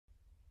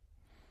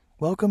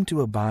Welcome to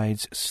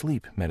Abide's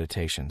Sleep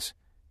Meditations.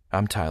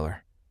 I'm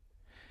Tyler.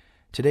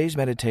 Today's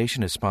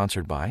meditation is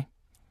sponsored by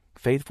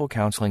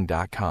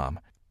FaithfulCounseling.com,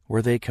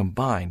 where they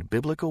combine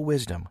biblical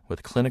wisdom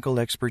with clinical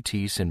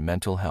expertise in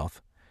mental health.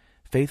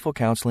 Faithful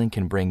Counseling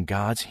can bring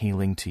God's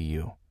healing to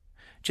you.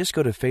 Just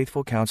go to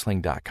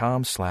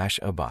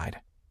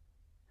FaithfulCounseling.com/abide.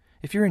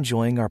 If you're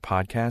enjoying our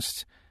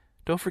podcasts,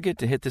 don't forget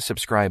to hit the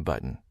subscribe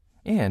button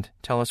and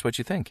tell us what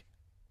you think.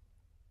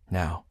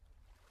 Now,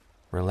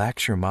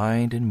 relax your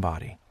mind and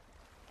body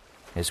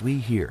as we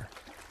hear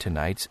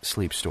tonight's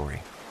sleep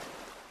story.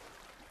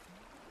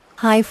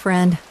 Hi,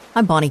 friend.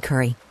 I'm Bonnie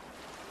Curry.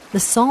 The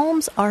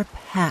Psalms are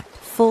packed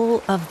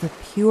full of the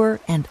pure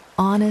and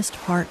honest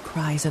heart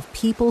cries of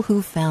people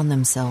who found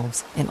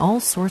themselves in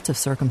all sorts of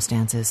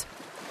circumstances.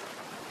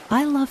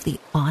 I love the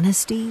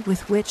honesty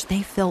with which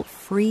they felt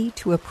free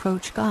to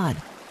approach God.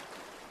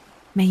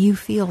 May you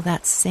feel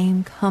that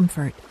same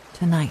comfort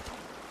tonight.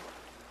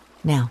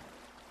 Now,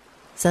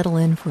 settle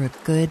in for a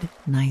good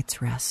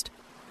night's rest.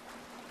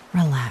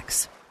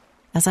 Relax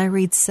as I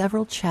read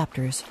several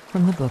chapters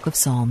from the book of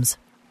Psalms.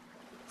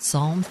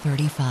 Psalm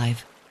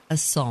 35, a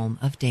psalm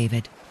of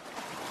David.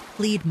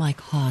 Plead my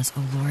cause,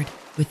 O Lord,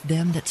 with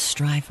them that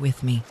strive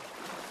with me.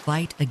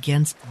 Fight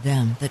against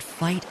them that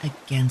fight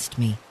against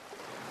me.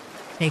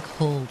 Take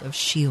hold of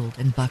shield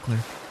and buckler,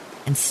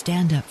 and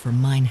stand up for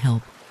mine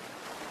help.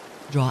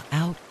 Draw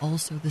out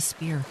also the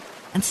spear,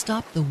 and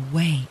stop the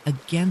way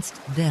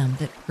against them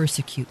that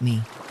persecute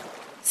me.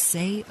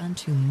 Say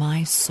unto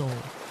my soul,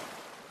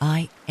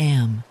 I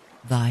am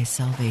thy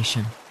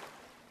salvation.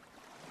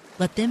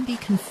 Let them be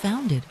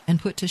confounded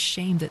and put to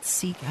shame that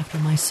seek after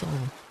my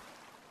soul.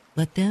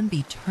 Let them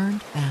be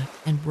turned back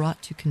and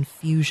brought to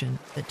confusion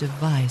that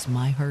devise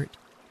my hurt.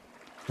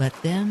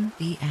 Let them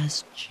be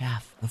as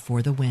chaff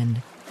before the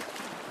wind,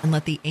 and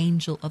let the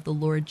angel of the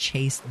Lord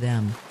chase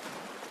them.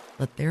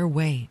 Let their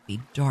way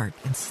be dark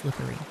and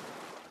slippery,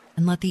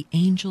 and let the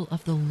angel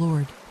of the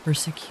Lord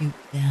persecute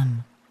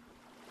them.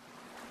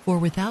 For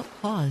without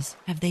cause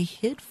have they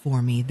hid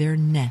for me their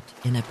net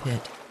in a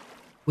pit,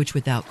 which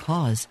without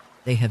cause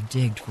they have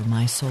digged for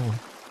my soul.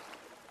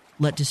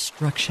 Let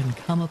destruction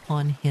come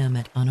upon him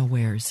at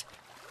unawares,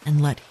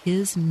 and let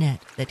his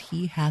net that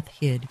he hath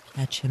hid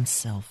catch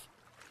himself.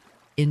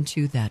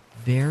 Into that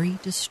very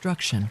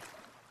destruction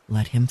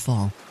let him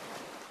fall.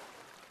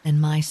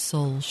 And my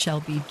soul shall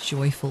be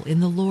joyful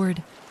in the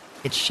Lord.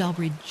 It shall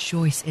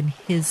rejoice in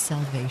his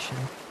salvation.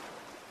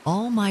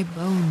 All my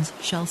bones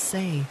shall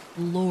say,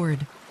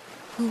 Lord,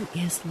 who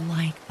is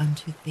like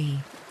unto thee,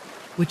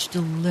 which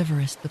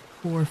deliverest the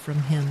poor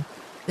from him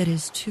that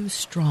is too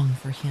strong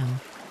for him,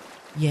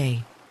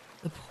 yea,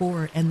 the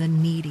poor and the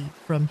needy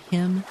from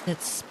him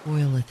that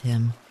spoileth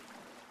him.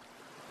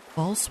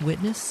 False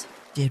witness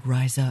did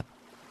rise up.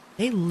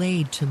 They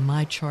laid to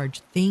my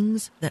charge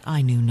things that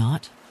I knew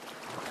not.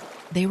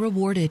 They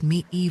rewarded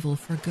me evil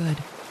for good,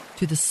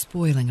 to the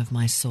spoiling of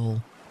my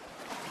soul.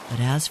 But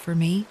as for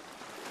me,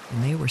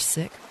 when they were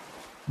sick,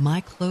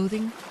 my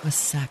clothing was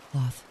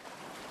sackcloth.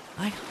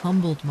 I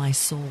humbled my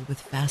soul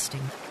with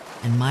fasting,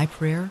 and my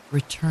prayer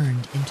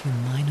returned into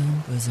mine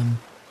own bosom.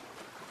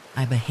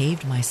 I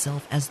behaved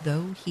myself as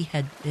though he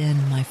had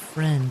been my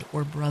friend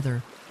or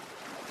brother.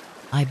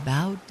 I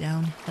bowed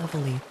down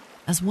heavily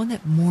as one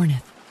that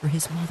mourneth for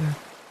his mother.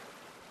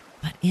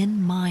 But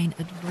in mine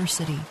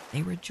adversity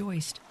they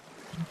rejoiced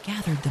and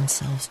gathered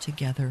themselves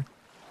together.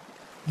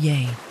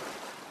 Yea,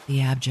 the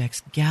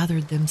abjects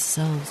gathered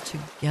themselves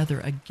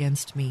together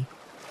against me,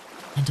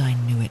 and I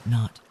knew it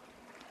not.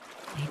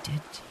 They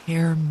did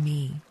tear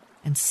me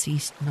and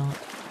ceased not.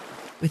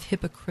 With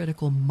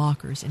hypocritical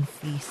mockers and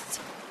feasts,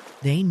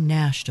 they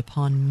gnashed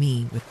upon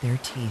me with their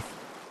teeth.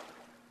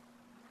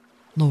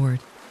 Lord,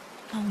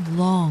 how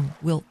long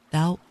wilt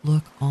thou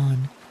look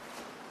on?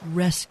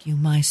 Rescue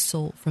my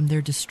soul from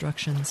their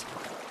destructions,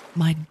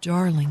 my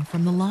darling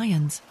from the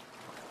lions.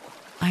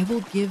 I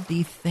will give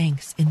thee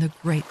thanks in the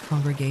great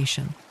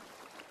congregation.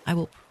 I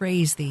will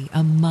praise thee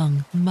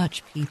among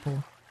much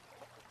people.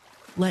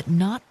 Let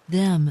not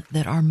them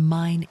that are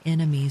mine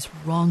enemies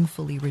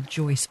wrongfully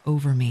rejoice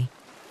over me,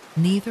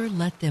 neither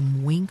let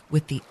them wink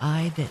with the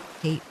eye that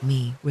hate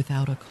me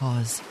without a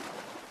cause.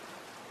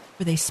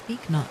 For they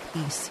speak not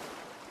peace,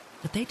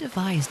 but they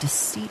devise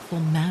deceitful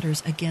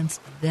matters against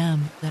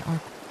them that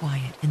are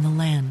quiet in the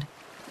land.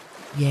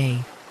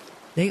 Yea,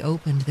 they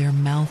opened their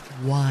mouth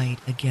wide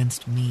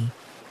against me,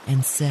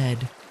 and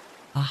said,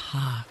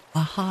 Aha,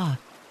 aha,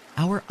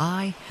 our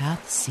eye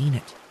hath seen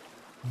it.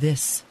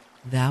 This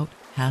thou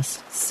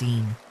hast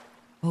seen.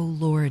 O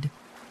Lord,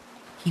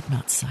 keep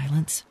not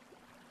silence.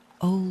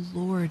 O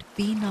Lord,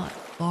 be not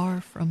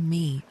far from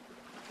me.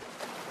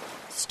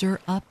 Stir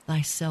up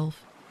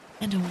thyself,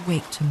 and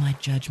awake to my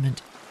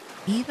judgment,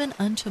 even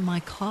unto my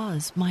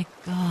cause, my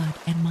God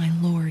and my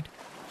Lord.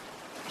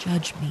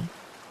 Judge me,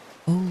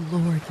 O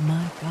Lord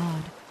my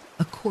God,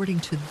 according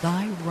to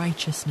thy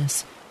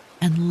righteousness,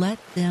 and let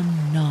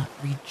them not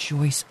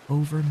rejoice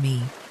over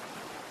me.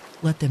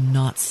 Let them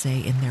not say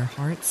in their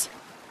hearts,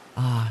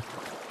 Ah,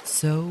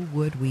 so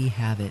would we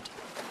have it.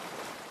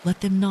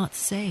 Let them not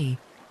say,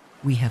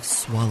 We have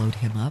swallowed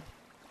him up.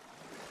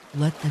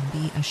 Let them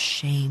be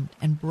ashamed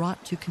and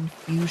brought to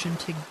confusion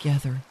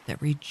together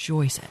that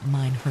rejoice at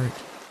mine hurt.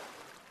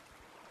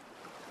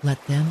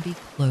 Let them be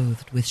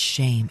clothed with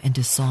shame and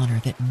dishonor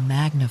that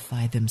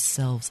magnify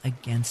themselves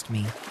against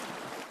me.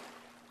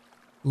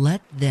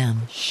 Let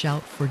them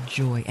shout for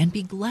joy and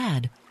be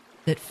glad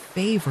that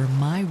favor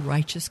my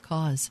righteous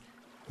cause.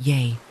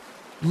 Yea,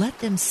 let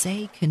them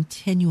say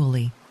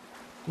continually,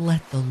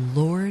 let the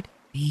Lord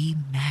be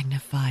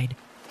magnified,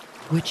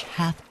 which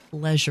hath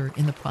pleasure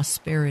in the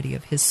prosperity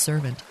of his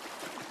servant.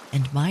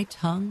 And my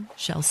tongue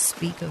shall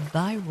speak of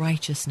thy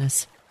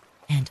righteousness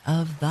and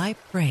of thy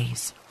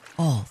praise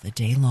all the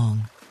day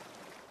long.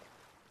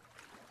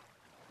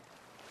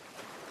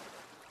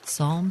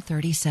 Psalm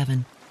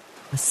 37,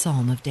 the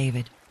Psalm of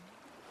David.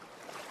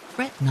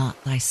 Fret not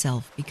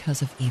thyself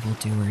because of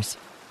evildoers,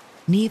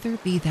 neither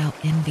be thou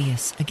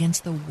envious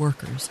against the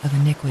workers of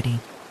iniquity,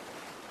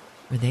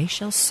 for they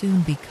shall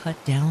soon be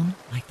cut down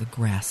like the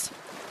grass,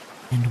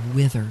 and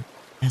wither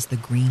as the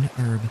green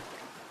herb.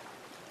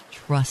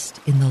 Trust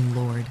in the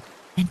Lord,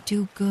 and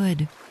do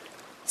good,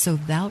 so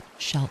thou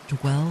shalt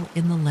dwell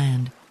in the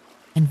land,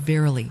 and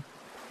verily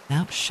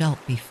thou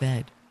shalt be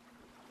fed.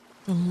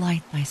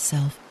 Delight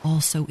thyself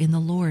also in the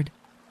Lord,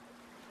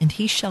 and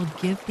he shall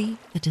give thee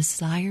the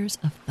desires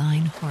of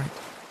thine heart.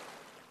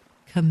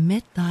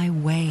 Commit thy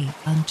way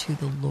unto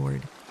the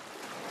Lord.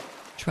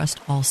 Trust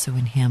also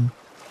in him,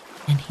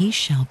 and he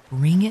shall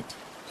bring it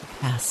to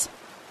pass.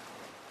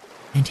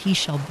 And he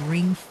shall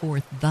bring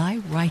forth thy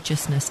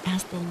righteousness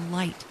as the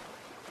light,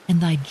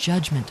 and thy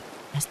judgment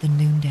as the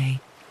noonday.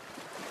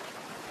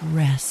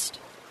 Rest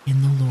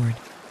in the Lord,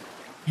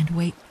 and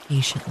wait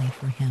patiently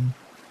for him.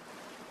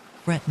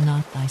 Fret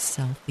not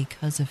thyself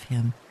because of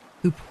him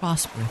who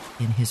prospereth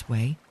in his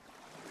way,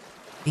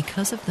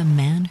 because of the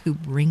man who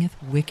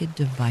bringeth wicked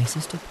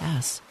devices to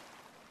pass.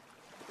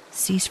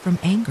 Cease from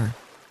anger,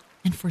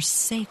 and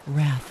forsake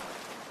wrath.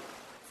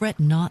 Fret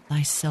not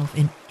thyself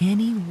in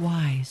any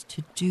wise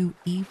to do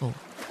evil,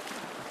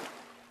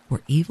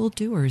 for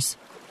evildoers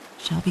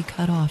shall be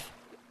cut off.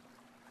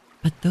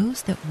 But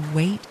those that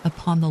wait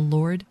upon the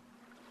Lord,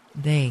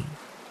 they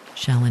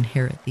shall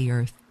inherit the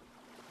earth.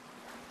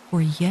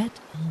 For yet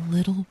a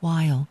little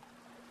while,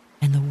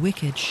 and the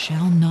wicked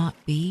shall not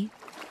be.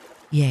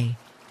 Yea,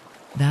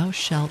 thou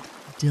shalt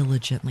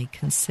diligently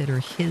consider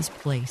his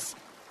place,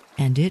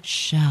 and it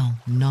shall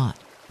not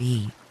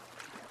be.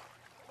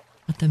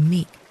 But the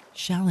meek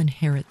shall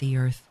inherit the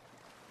earth,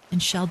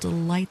 and shall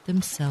delight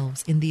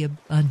themselves in the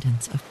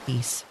abundance of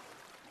peace.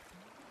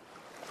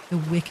 The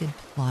wicked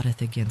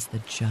plotteth against the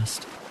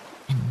just,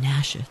 and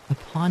gnasheth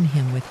upon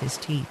him with his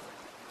teeth.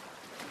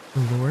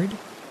 The Lord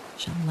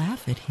shall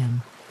laugh at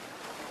him,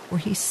 for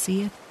he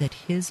seeth that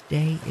his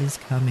day is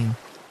coming.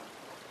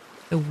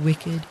 The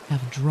wicked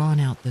have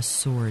drawn out the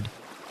sword,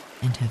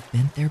 and have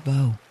bent their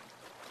bow,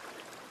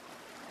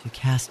 to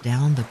cast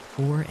down the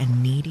poor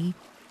and needy,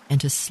 and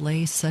to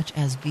slay such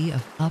as be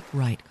of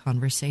upright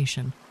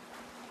conversation.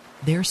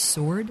 Their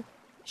sword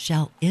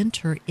shall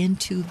enter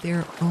into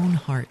their own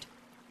heart,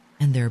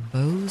 and their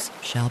bows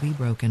shall be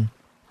broken.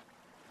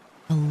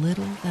 A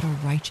little that a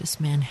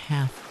righteous man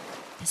hath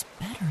is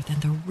better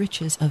than the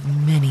riches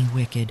of many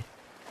wicked.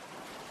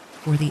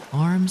 For the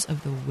arms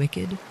of the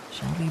wicked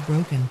shall be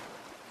broken,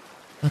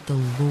 but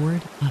the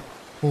Lord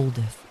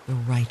upholdeth the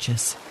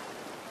righteous.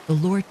 The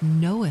Lord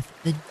knoweth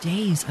the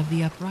days of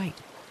the upright,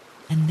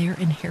 and their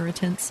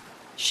inheritance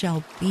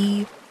shall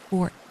be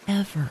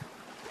forever.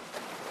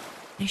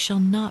 They shall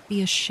not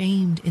be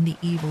ashamed in the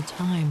evil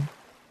time,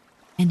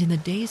 and in the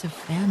days of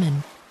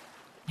famine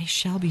they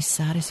shall be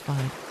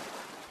satisfied.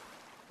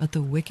 But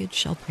the wicked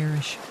shall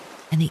perish,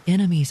 and the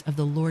enemies of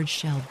the Lord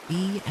shall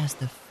be as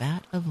the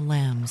fat of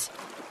lambs.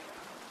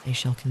 They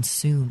shall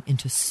consume,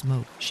 into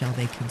smoke shall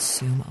they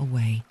consume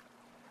away.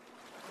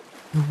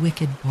 The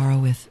wicked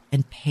borroweth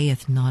and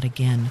payeth not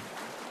again,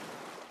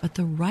 but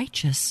the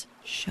righteous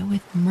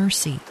showeth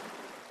mercy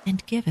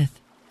and giveth.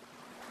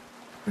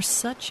 For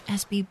such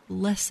as be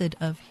blessed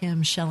of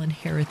him shall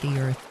inherit the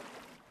earth,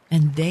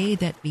 and they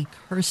that be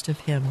cursed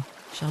of him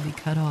shall be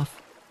cut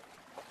off.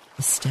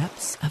 The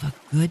steps of a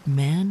good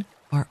man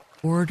are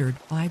ordered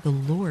by the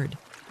Lord,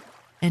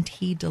 and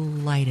he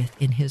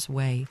delighteth in his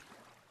way.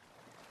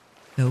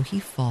 Though he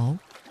fall,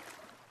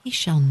 he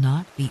shall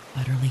not be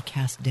utterly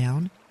cast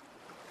down,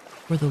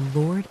 for the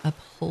Lord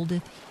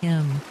upholdeth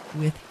him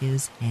with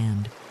his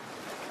hand.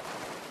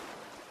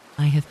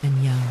 I have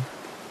been young,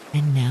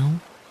 and now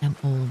am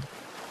old.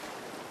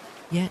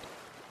 Yet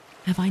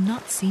have I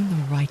not seen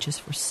the righteous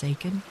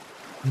forsaken,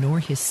 nor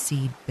his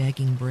seed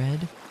begging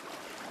bread?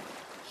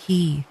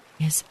 He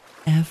is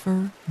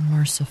ever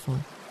merciful,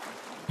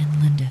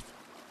 and lendeth,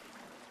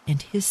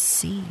 and his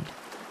seed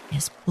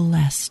is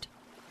blessed.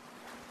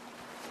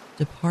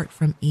 Depart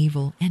from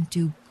evil, and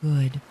do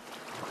good,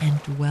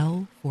 and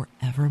dwell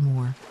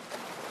forevermore.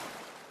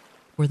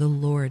 For the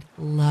Lord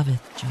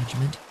loveth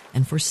judgment,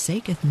 and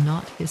forsaketh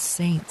not his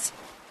saints.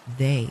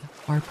 They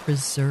are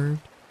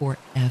preserved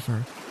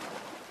forever.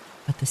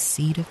 But the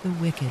seed of the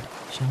wicked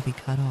shall be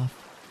cut off.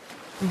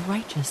 The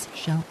righteous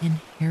shall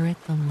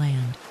inherit the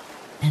land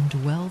and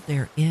dwell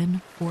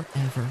therein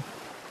forever.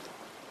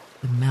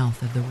 The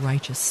mouth of the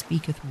righteous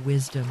speaketh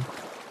wisdom,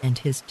 and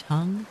his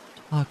tongue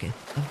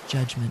talketh of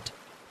judgment.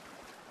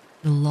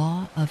 The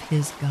law of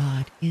his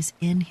God is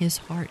in his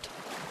heart.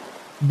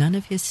 None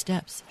of his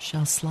steps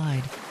shall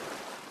slide.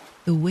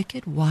 The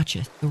wicked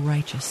watcheth the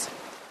righteous,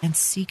 and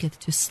seeketh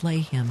to slay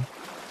him.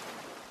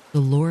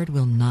 The Lord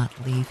will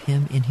not leave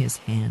him in his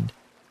hand,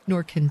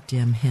 nor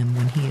condemn him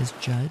when he is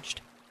judged.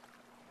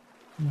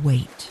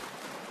 Wait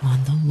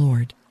on the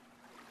Lord,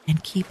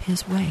 and keep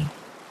his way,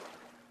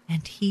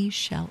 and he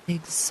shall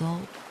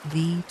exalt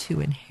thee to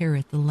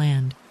inherit the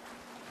land.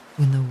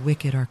 When the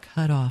wicked are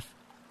cut off,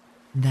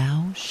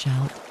 thou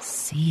shalt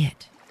see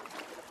it.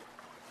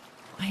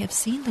 I have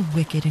seen the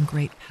wicked in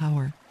great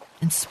power,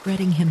 and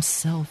spreading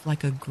himself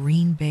like a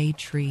green bay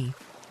tree.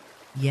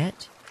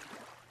 Yet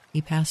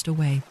he passed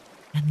away,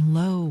 and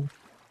lo,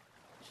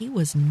 he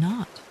was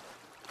not.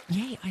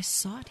 Yea, I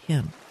sought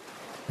him,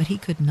 but he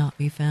could not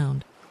be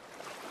found.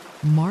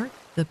 Mark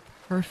the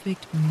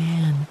perfect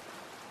man,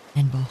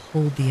 and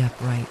behold the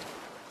upright,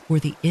 for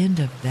the end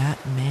of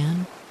that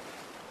man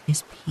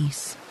is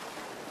peace.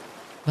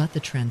 But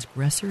the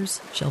transgressors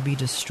shall be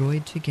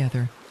destroyed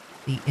together,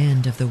 the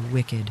end of the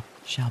wicked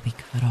shall be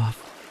cut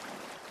off.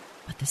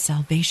 But the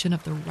salvation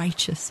of the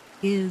righteous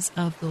is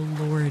of the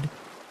Lord.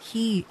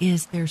 He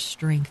is their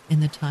strength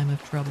in the time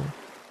of trouble.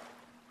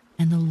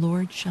 And the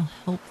Lord shall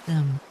help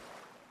them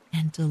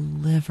and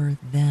deliver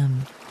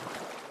them.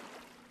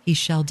 He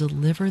shall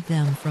deliver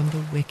them from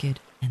the wicked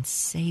and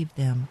save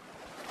them,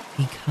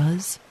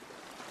 because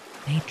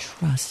they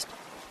trust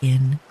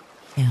in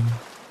him.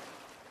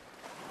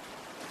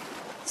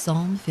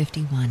 Psalm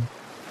 51,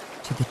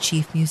 to the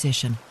chief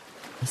musician,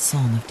 a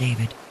psalm of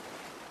David.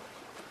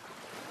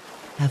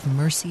 Have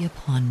mercy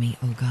upon me,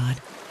 O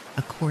God,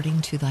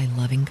 according to thy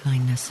loving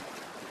kindness.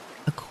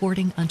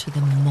 According unto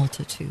the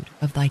multitude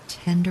of thy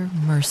tender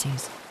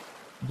mercies,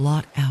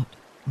 blot out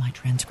my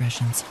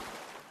transgressions.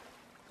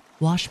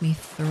 Wash me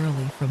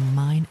thoroughly from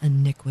mine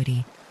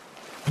iniquity,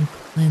 and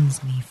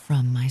cleanse me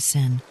from my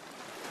sin.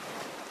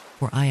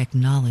 For I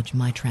acknowledge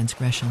my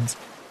transgressions,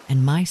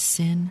 and my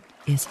sin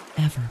is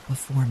ever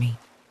before me.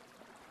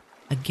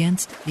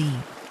 Against thee,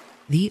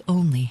 thee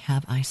only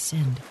have I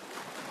sinned,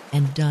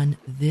 and done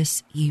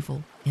this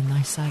evil in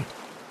thy sight,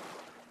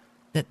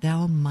 that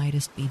thou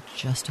mightest be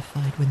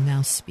justified when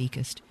thou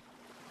speakest,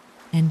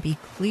 and be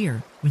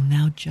clear when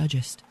thou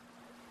judgest.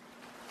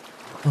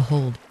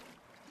 Behold,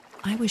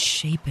 I was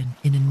shapen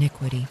in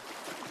iniquity,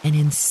 and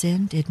in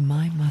sin did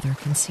my mother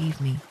conceive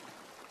me.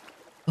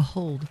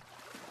 Behold,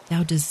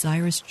 thou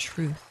desirest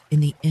truth in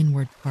the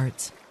inward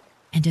parts,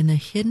 and in the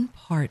hidden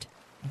part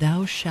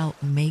thou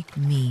shalt make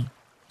me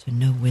to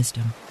know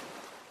wisdom.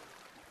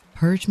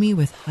 Purge me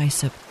with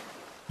hyssop,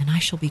 and I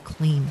shall be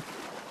clean.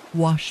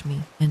 Wash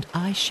me, and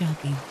I shall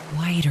be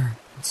whiter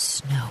than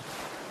snow.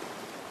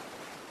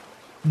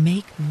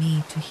 Make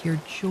me to hear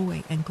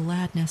joy and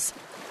gladness,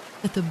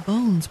 that the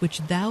bones which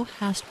thou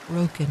hast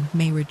broken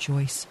may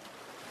rejoice.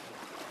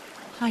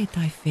 Hide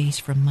thy face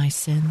from my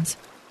sins,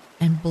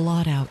 and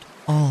blot out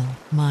all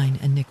mine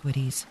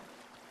iniquities.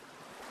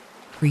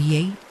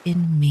 Create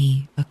in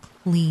me a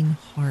clean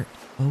heart,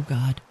 O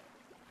God,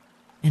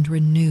 and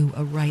renew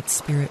a right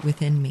spirit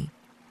within me.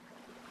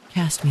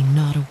 Cast me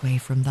not away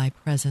from thy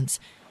presence,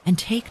 and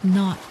take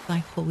not thy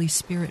Holy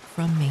Spirit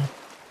from me.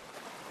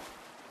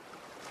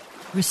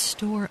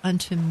 Restore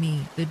unto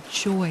me the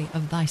joy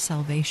of thy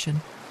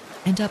salvation,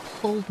 and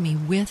uphold me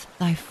with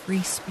thy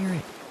free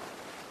spirit.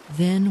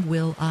 Then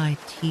will I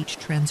teach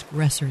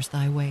transgressors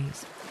thy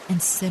ways,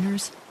 and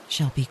sinners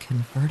shall be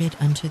converted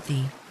unto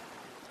thee.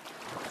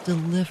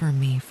 Deliver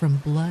me from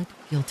blood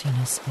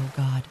guiltiness, O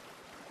God,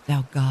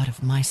 thou God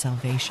of my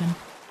salvation,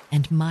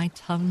 and my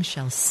tongue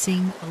shall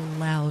sing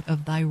aloud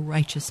of thy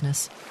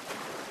righteousness.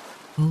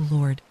 O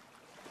Lord,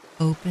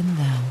 open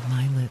thou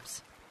my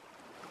lips,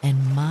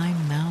 and my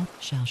mouth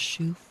shall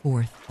shew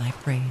forth thy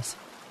praise.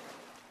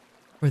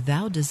 For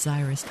thou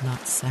desirest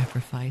not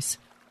sacrifice,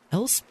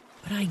 else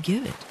would I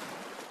give it.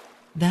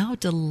 Thou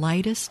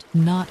delightest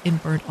not in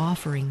burnt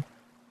offering.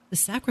 The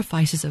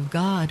sacrifices of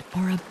God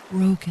are a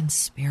broken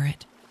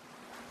spirit.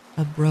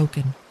 A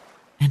broken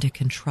and a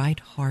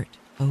contrite heart,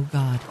 O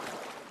God,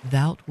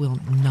 thou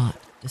wilt not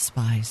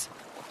despise.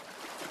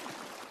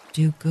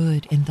 Do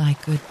good in thy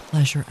good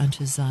pleasure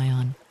unto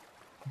Zion.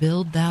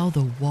 Build thou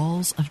the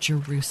walls of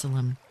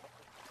Jerusalem.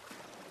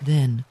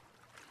 Then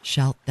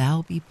shalt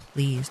thou be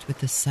pleased with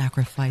the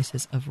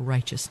sacrifices of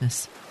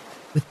righteousness,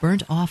 with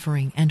burnt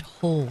offering and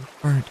whole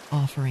burnt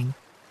offering.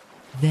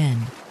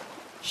 Then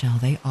shall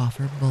they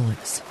offer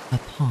bullocks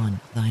upon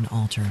thine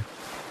altar.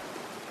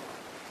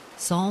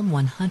 Psalm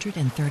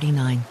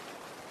 139,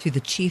 to the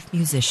chief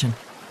musician,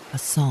 a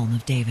psalm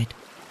of David.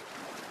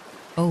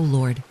 O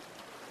Lord,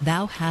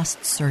 thou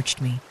hast searched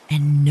me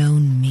and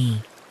known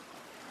me.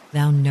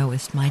 Thou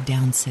knowest my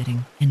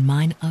downsitting and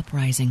mine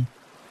uprising.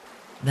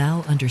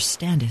 Thou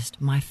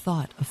understandest my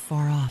thought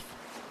afar off.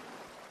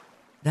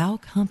 Thou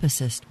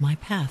compassest my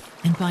path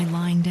and my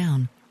lying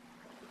down,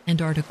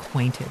 and art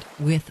acquainted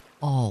with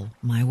all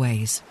my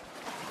ways.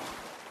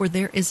 For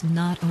there is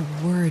not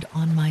a word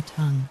on my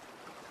tongue.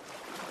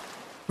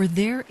 For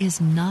there is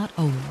not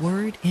a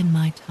word in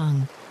my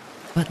tongue,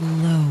 but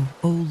lo,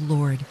 O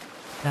Lord,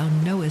 thou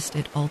knowest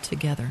it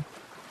altogether.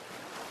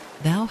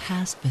 Thou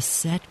hast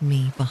beset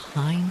me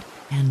behind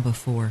and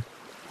before,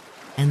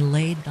 and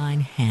laid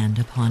thine hand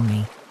upon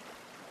me.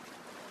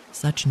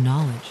 Such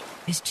knowledge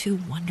is too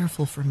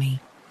wonderful for me.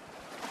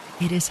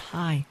 It is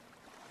high.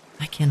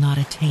 I cannot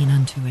attain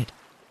unto it.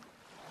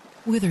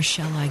 Whither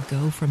shall I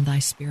go from thy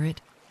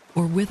spirit,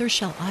 or whither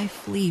shall I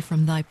flee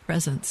from thy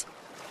presence?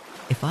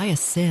 If I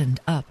ascend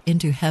up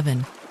into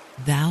heaven,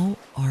 thou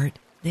art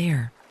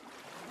there.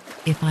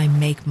 If I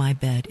make my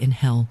bed in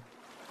hell,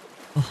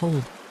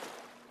 behold,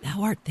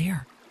 thou art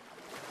there.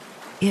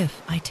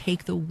 If I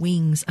take the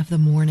wings of the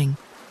morning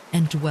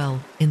and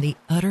dwell in the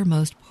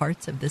uttermost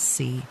parts of the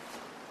sea,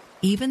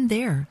 even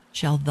there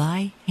shall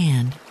thy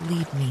hand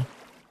lead me,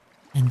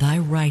 and thy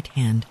right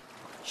hand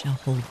shall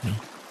hold me.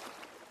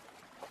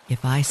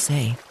 If I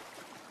say,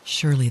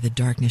 surely the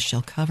darkness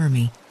shall cover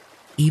me,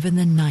 even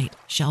the night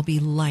shall be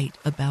light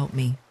about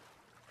me.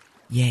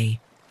 Yea,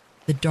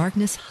 the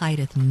darkness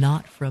hideth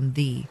not from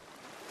thee,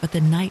 but the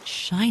night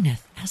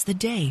shineth as the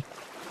day.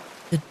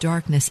 The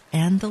darkness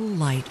and the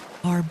light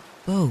are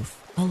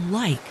both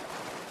alike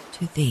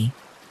to thee.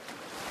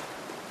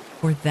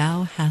 For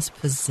thou hast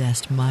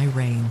possessed my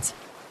reins.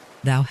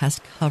 Thou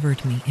hast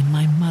covered me in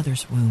my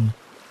mother's womb.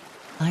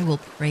 I will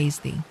praise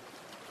thee,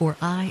 for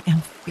I am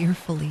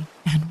fearfully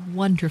and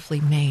wonderfully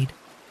made.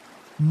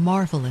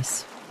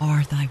 Marvelous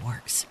are thy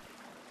works,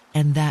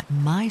 and that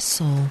my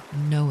soul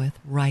knoweth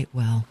right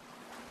well.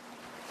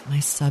 My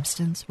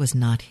substance was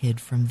not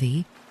hid from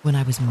thee when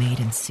I was made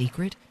in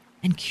secret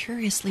and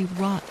curiously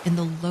wrought in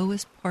the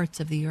lowest parts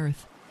of the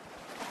earth.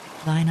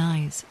 Thine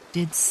eyes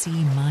did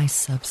see my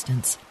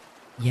substance,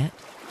 yet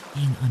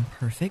being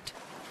unperfect,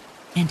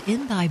 and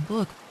in thy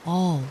book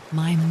all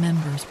my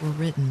members were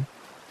written,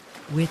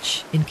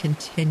 which in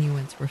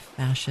continuance were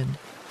fashioned,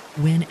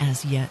 when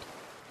as yet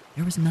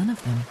there was none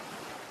of them.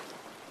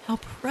 How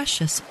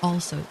precious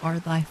also are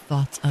thy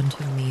thoughts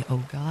unto me,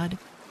 O God!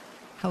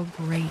 How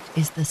great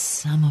is the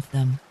sum of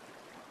them!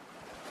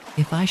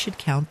 If I should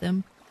count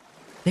them,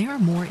 they are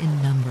more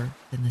in number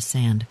than the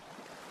sand.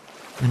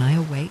 When I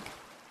awake,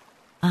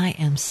 I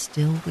am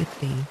still with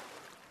thee.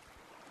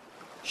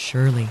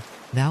 Surely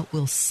thou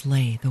wilt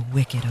slay the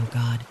wicked, O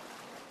God.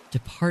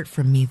 Depart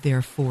from me,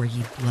 therefore,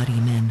 ye bloody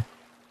men,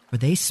 for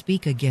they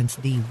speak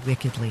against thee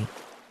wickedly,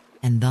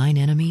 and thine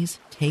enemies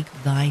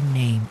take thy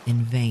name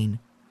in vain.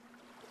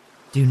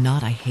 Do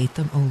not I hate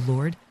them, O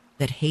Lord,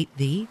 that hate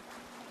thee?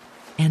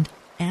 And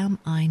am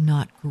I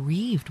not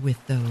grieved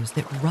with those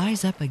that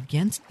rise up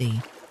against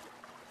thee?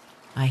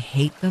 I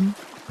hate them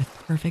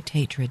with perfect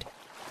hatred.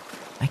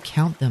 I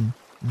count them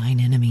mine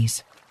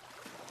enemies.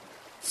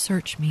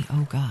 Search me,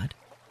 O God,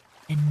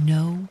 and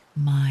know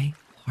my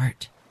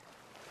heart.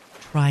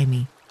 Try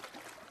me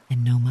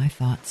and know my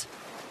thoughts,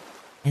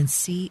 and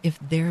see if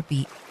there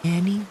be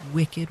any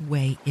wicked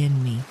way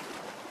in me,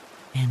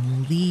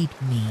 and lead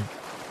me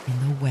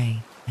in the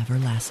way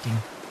everlasting.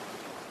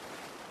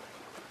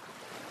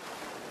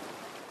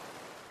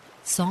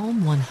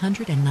 Psalm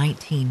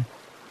 119.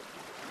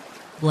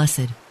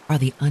 Blessed are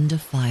the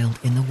undefiled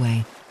in the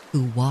way,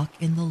 who walk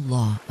in the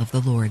law of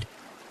the Lord.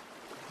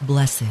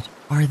 Blessed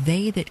are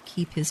they that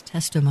keep his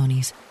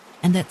testimonies,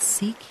 and that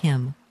seek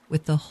him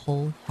with the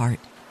whole heart.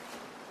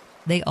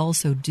 They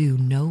also do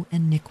no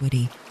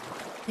iniquity.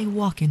 They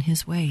walk in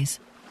his ways.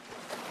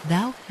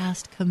 Thou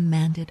hast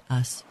commanded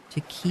us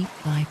to keep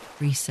thy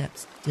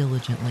precepts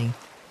diligently.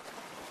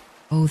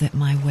 Oh, that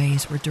my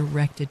ways were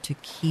directed to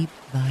keep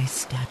thy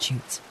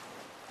statutes.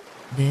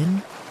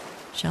 Then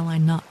shall I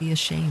not be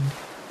ashamed,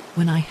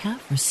 when I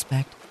have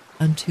respect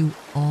unto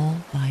all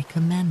thy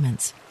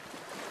commandments.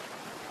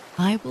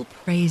 I will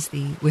praise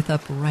thee with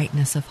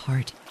uprightness of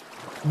heart,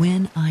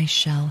 when I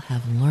shall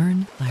have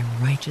learned thy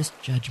righteous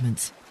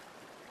judgments.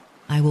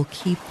 I will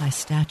keep thy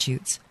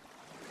statutes.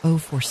 O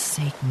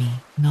forsake me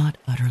not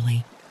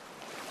utterly.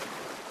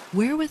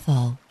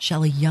 Wherewithal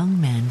shall a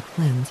young man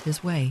cleanse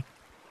his way?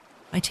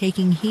 By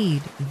taking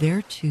heed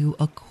thereto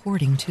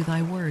according to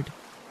thy word.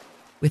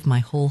 With my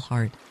whole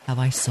heart have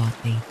I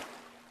sought thee.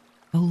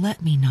 O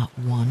let me not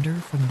wander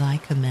from thy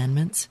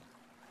commandments.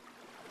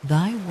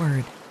 Thy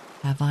word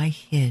have I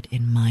hid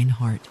in mine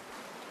heart,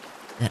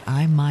 that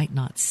I might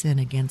not sin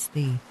against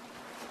thee.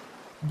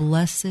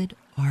 Blessed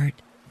art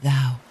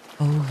thou,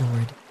 O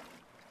Lord.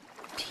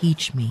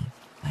 Teach me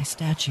thy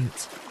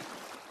statutes.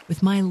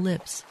 With my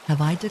lips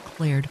have I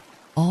declared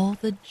all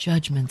the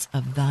judgments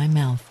of thy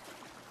mouth.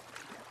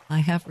 I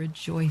have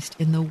rejoiced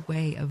in the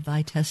way of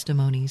thy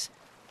testimonies,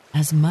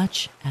 as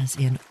much as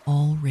in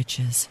all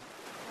riches.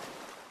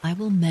 I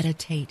will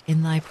meditate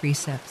in thy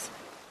precepts,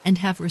 and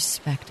have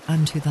respect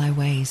unto thy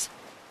ways.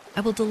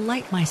 I will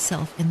delight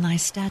myself in thy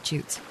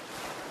statutes.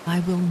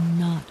 I will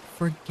not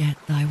forget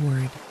thy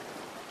word.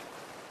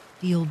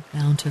 Deal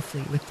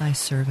bountifully with thy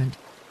servant,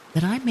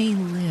 that I may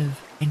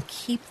live and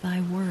keep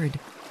thy word.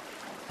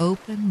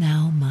 Open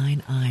now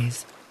mine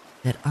eyes,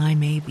 that I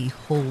may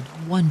behold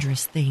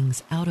wondrous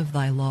things out of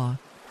thy law.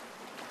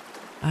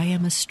 I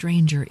am a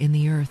stranger in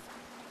the earth.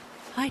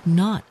 Hide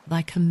not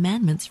thy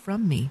commandments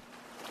from me.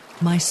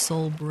 My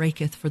soul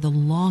breaketh for the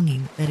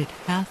longing that it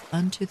hath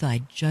unto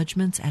thy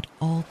judgments at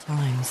all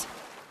times.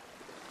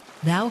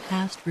 Thou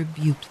hast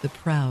rebuked the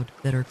proud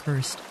that are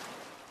cursed,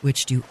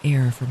 which do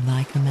err from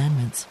thy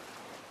commandments.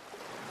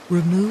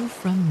 Remove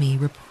from me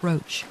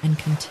reproach and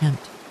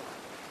contempt,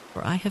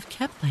 for I have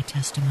kept thy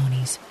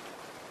testimonies.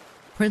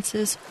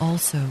 Princes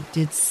also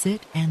did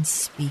sit and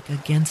speak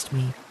against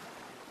me,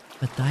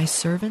 but thy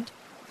servant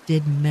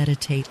did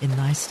meditate in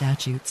thy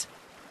statutes.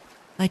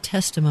 Thy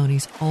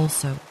testimonies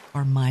also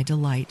are my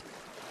delight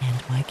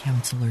and my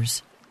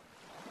counselors.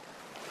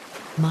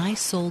 My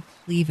soul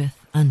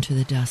cleaveth unto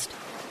the dust.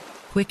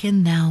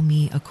 Quicken thou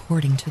me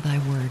according to thy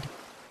word.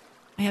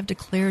 I have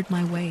declared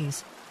my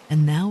ways,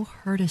 and thou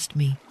heardest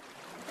me.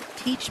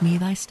 Teach me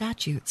thy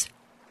statutes.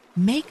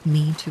 Make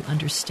me to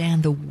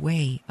understand the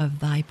way of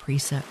thy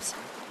precepts.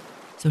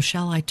 So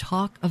shall I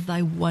talk of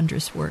thy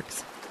wondrous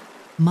works.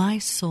 My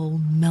soul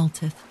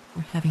melteth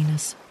for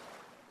heaviness.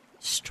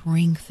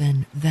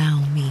 Strengthen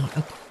thou me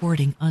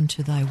according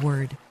unto thy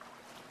word.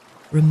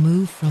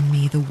 Remove from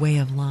me the way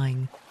of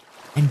lying,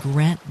 and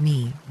grant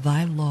me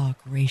thy law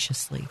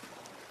graciously.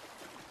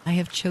 I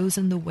have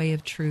chosen the way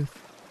of truth.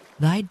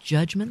 Thy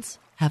judgments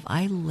have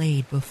I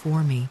laid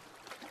before me.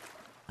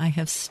 I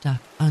have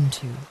stuck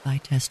unto thy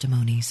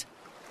testimonies.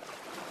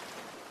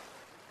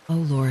 O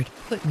Lord,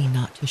 put me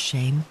not to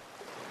shame.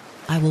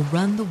 I will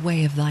run the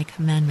way of thy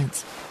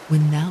commandments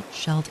when thou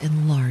shalt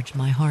enlarge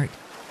my heart.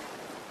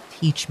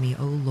 Teach me,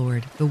 O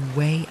Lord, the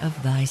way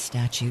of thy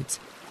statutes,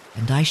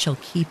 and I shall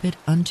keep it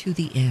unto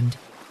the end.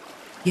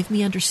 Give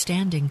me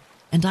understanding,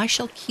 and I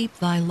shall keep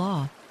thy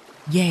law.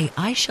 Yea,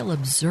 I shall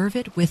observe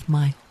it with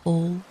my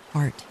whole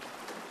heart.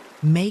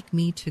 Make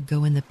me to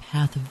go in the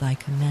path of thy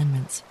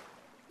commandments,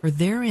 for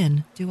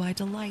therein do I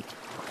delight.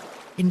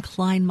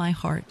 Incline my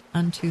heart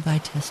unto thy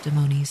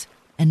testimonies,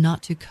 and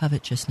not to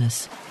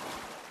covetousness.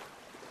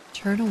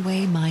 Turn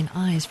away mine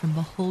eyes from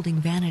beholding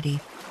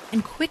vanity,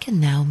 and quicken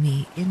thou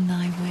me in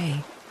thy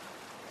way.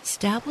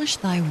 Establish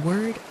thy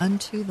word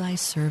unto thy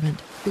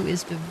servant, who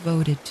is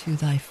devoted to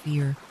thy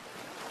fear.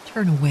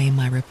 Turn away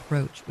my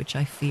reproach which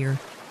I fear,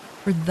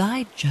 for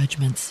thy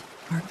judgments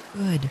are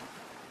good.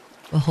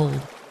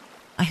 Behold,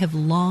 I have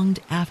longed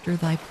after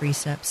thy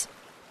precepts.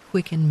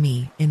 Quicken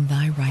me in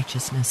thy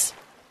righteousness.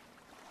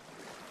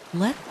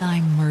 Let thy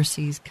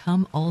mercies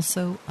come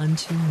also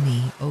unto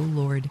me, O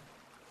Lord,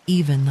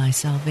 even thy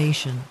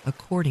salvation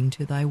according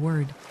to thy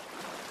word.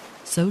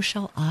 So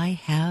shall I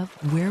have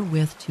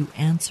wherewith to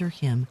answer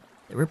him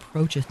that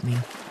reproacheth me.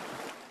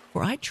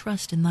 For I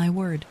trust in thy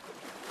word,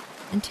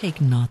 and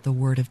take not the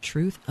word of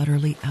truth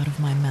utterly out of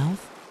my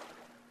mouth.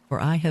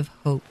 For I have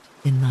hoped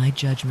in thy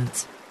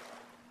judgments.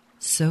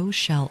 So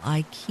shall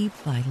I keep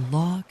thy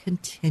law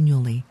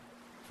continually,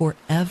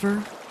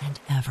 forever and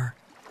ever.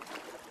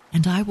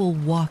 And I will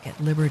walk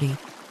at liberty,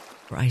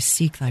 for I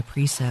seek thy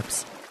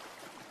precepts.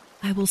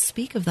 I will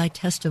speak of thy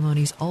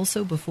testimonies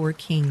also before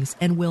kings,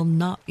 and will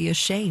not be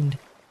ashamed.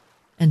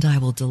 And I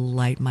will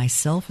delight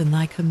myself in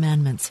thy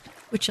commandments,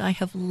 which I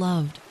have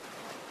loved.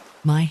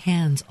 My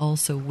hands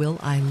also will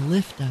I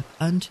lift up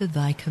unto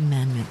thy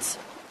commandments,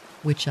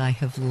 which I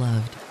have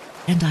loved,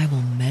 and I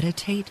will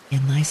meditate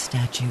in thy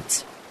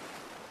statutes.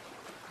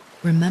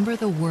 Remember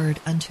the word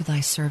unto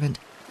thy servant,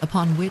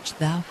 upon which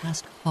thou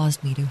hast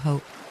caused me to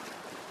hope.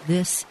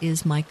 This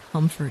is my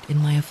comfort in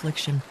my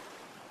affliction,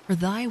 for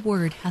thy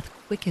word hath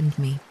quickened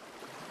me.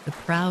 The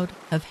proud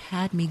have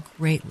had me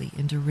greatly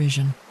in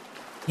derision,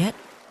 yet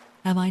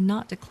have I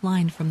not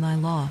declined from thy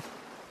law.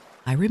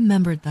 I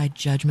remembered thy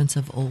judgments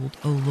of old,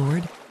 O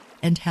Lord,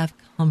 and have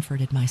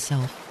comforted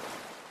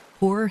myself.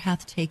 Horror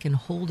hath taken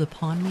hold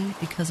upon me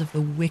because of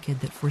the wicked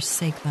that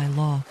forsake thy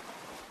law.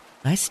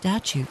 Thy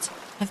statutes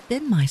have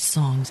been my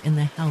songs in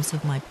the house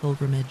of my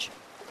pilgrimage.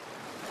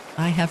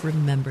 I have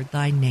remembered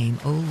thy name,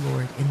 O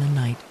Lord, in the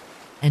night,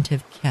 and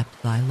have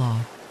kept thy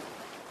law.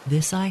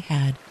 This I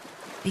had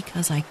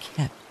because I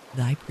kept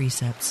thy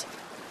precepts.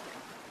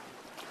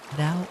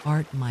 Thou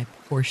art my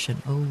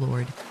portion, O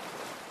Lord.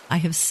 I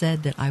have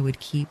said that I would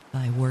keep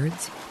thy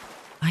words.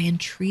 I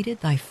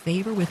entreated thy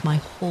favor with my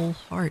whole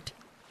heart.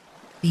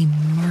 Be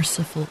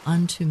merciful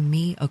unto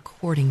me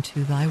according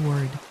to thy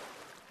word.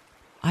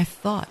 I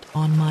thought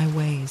on my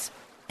ways,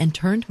 and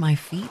turned my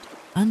feet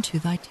unto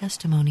thy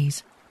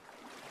testimonies.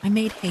 I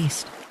made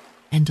haste,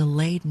 and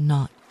delayed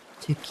not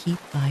to keep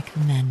thy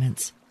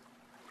commandments.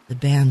 The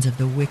bands of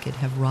the wicked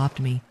have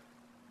robbed me,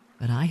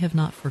 but I have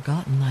not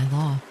forgotten thy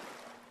law.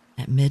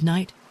 At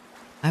midnight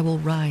I will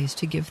rise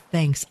to give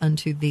thanks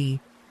unto thee,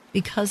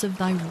 because of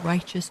thy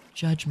righteous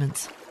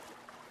judgments.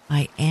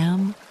 I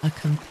am a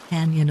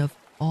companion of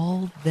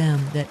all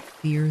them that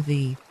fear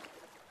thee,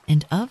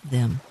 and of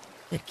them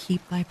that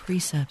keep thy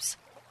precepts.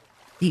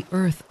 The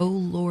earth, O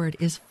Lord,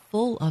 is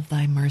full of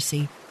thy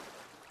mercy.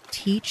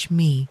 Teach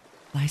me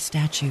thy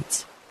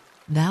statutes.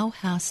 Thou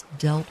hast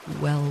dealt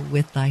well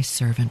with thy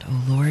servant,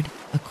 O Lord,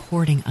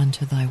 according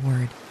unto thy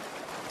word.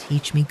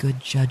 Teach me good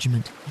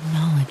judgment and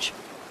knowledge,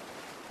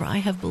 for I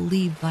have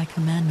believed thy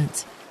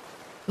commandments.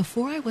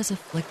 Before I was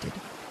afflicted,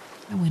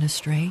 I went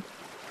astray,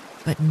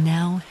 but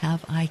now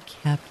have I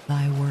kept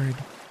thy word.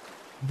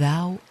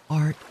 Thou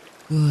art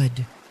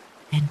good,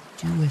 and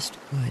doest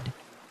good.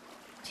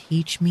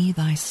 Teach me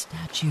thy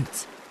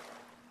statutes.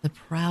 The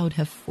proud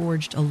have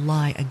forged a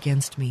lie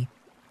against me,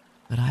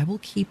 but I will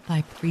keep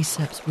thy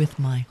precepts with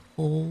my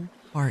whole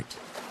heart.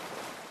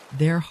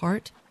 Their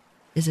heart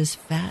is as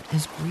fat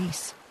as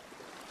grease,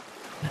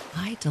 but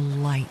I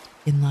delight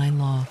in thy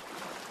law.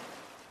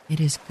 It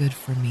is good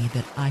for me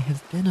that I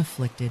have been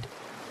afflicted,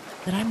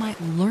 that I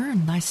might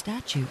learn thy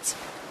statutes.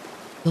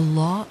 The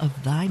law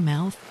of thy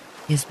mouth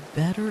is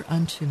better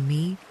unto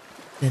me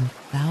than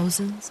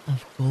thousands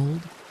of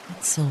gold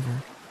and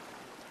silver.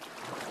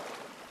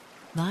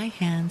 Thy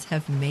hands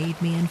have made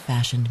me and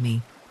fashioned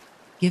me.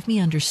 Give me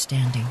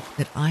understanding,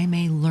 that I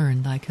may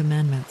learn thy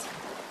commandments.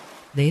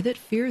 They that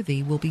fear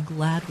thee will be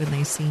glad when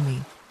they see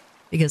me,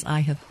 because I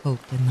have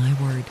hoped in thy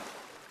word.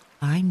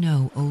 I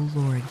know, O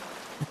Lord,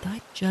 that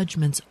thy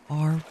judgments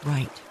are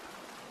right,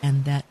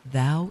 and that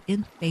thou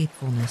in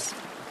faithfulness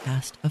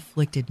hast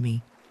afflicted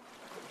me.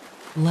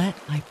 Let,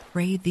 I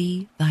pray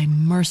thee, thy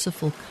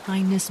merciful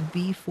kindness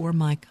be for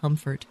my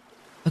comfort,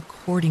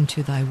 according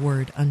to thy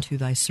word unto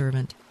thy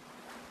servant.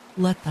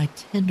 Let thy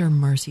tender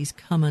mercies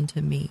come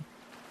unto me,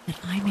 that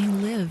I may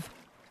live,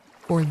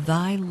 for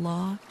thy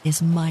law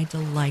is my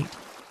delight.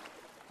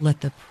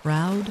 Let the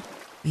proud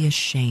be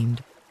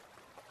ashamed,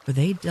 for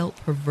they dealt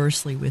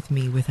perversely with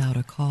me without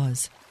a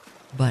cause.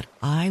 But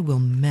I will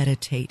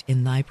meditate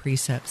in thy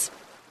precepts.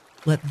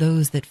 Let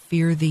those that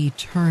fear thee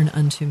turn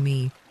unto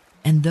me,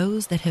 and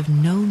those that have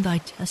known thy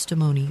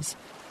testimonies.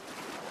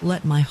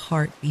 Let my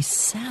heart be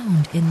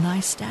sound in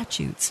thy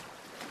statutes,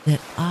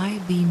 that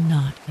I be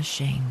not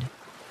ashamed.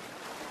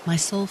 My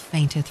soul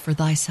fainteth for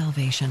thy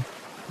salvation,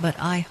 but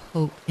I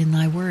hope in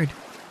thy word.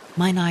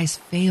 Mine eyes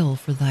fail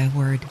for thy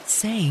word,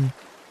 saying,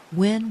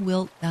 When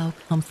wilt thou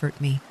comfort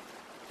me?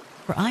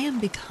 For I am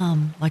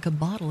become like a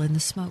bottle in the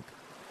smoke.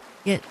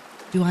 Yet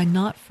do I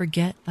not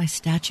forget thy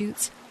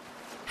statutes?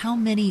 How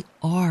many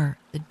are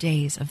the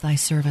days of thy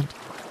servant?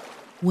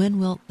 When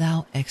wilt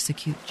thou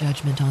execute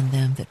judgment on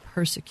them that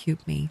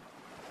persecute me?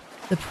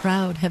 The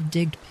proud have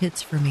digged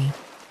pits for me,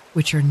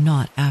 which are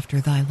not after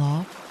thy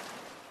law.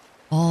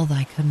 All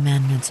thy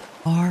commandments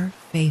are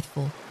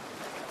faithful.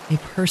 They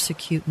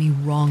persecute me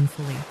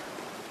wrongfully.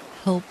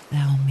 Help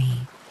thou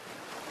me.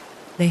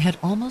 They had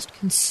almost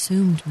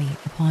consumed me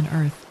upon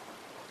earth,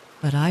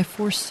 but I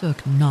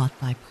forsook not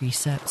thy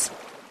precepts.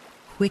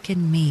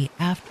 Quicken me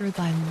after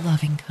thy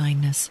loving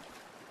kindness,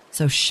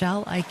 so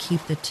shall I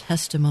keep the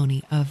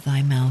testimony of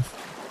thy mouth.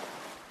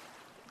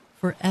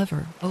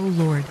 Forever, O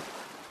Lord,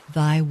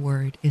 thy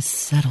word is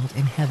settled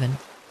in heaven.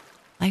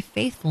 Thy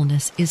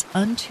faithfulness is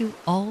unto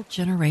all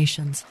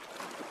generations.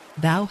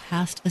 Thou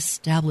hast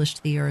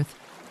established the earth,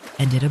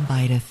 and it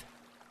abideth.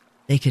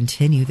 They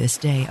continue this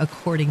day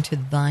according to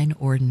thine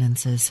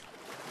ordinances,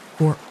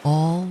 for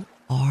all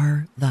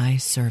are thy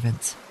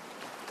servants.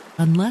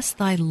 Unless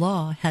thy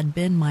law had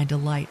been my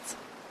delights,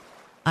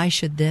 I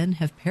should then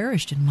have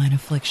perished in mine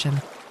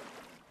affliction.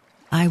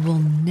 I will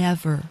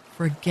never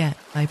forget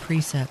thy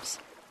precepts,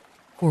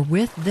 for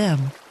with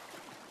them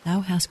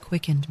thou hast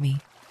quickened me.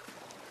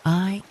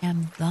 I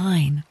am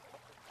thine.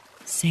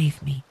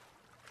 Save me.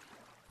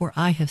 For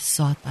I have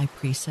sought thy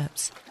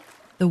precepts.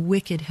 The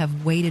wicked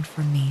have waited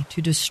for me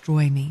to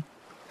destroy me,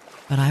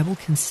 but I will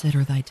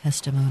consider thy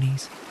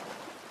testimonies.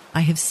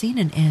 I have seen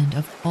an end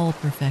of all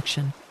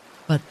perfection,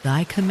 but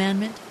thy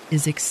commandment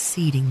is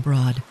exceeding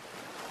broad.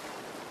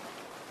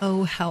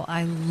 Oh, how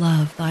I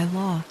love thy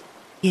law!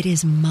 It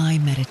is my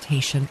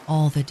meditation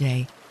all the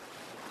day.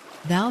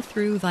 Thou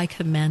through thy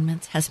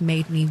commandments hast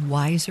made me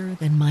wiser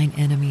than mine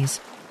enemies,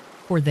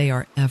 for they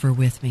are ever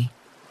with me.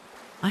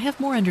 I have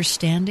more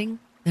understanding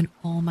than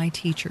all my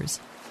teachers,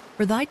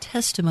 for thy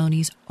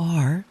testimonies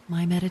are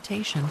my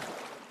meditation.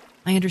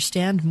 I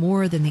understand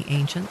more than the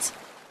ancients,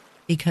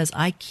 because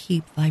I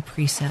keep thy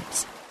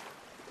precepts.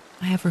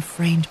 I have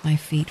refrained my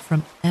feet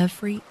from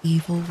every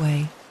evil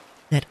way,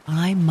 that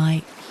I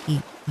might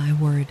keep thy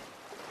word.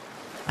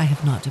 I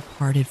have not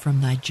departed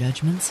from thy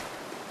judgments,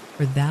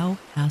 for thou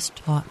hast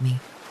taught me.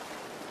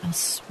 How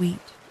sweet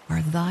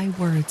are thy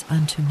words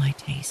unto my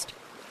taste,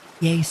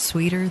 yea,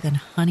 sweeter than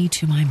honey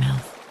to my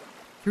mouth.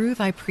 Through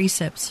thy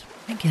precepts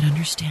I get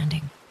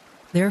understanding.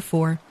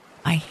 Therefore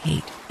I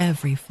hate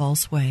every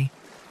false way.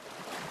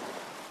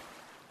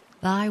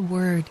 Thy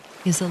word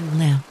is a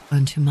lamp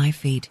unto my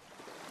feet,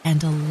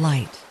 and a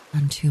light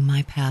unto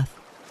my path.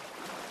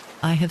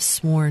 I have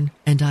sworn,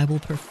 and I will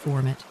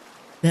perform it,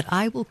 that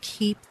I will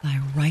keep thy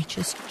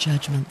righteous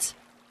judgments.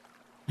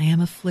 I am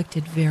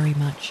afflicted very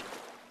much.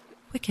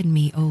 Quicken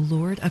me, O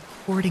Lord,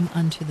 according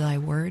unto thy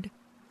word.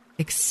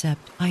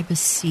 Accept, I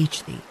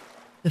beseech thee,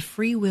 the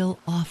freewill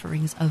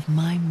offerings of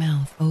my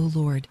mouth, O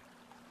Lord,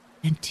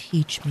 and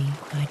teach me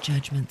thy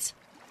judgments.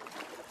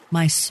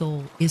 My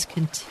soul is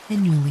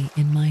continually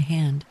in my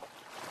hand.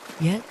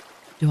 Yet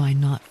do I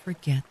not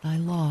forget thy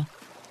law.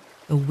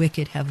 The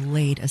wicked have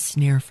laid a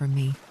snare for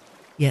me,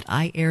 yet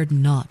I erred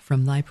not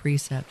from thy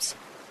precepts.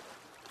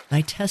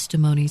 Thy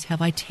testimonies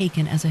have I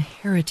taken as a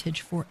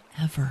heritage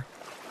forever,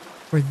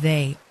 for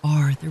they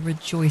are the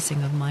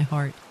rejoicing of my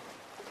heart.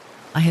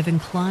 I have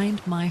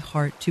inclined my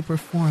heart to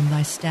perform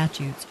thy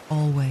statutes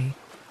alway,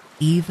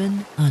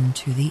 even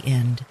unto the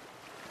end.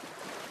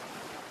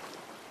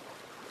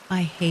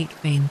 I hate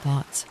vain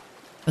thoughts,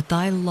 but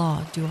thy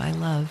law do I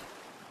love.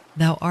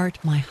 Thou art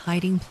my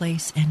hiding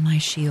place and my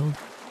shield.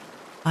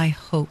 I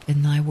hope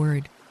in thy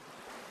word.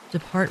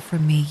 Depart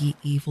from me, ye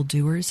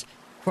evildoers,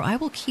 for I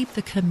will keep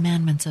the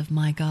commandments of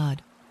my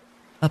God.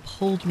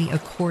 Uphold me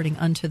according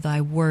unto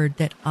thy word,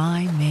 that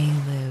I may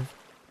live,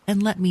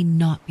 and let me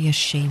not be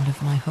ashamed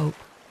of my hope.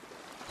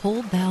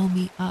 Hold thou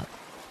me up,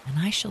 and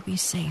I shall be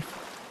safe,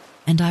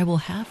 and I will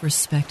have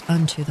respect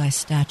unto thy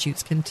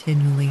statutes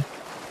continually.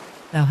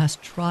 Thou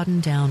hast trodden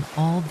down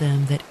all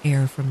them that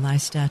err from thy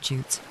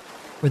statutes,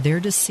 for their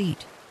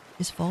deceit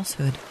is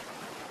falsehood.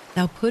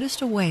 Thou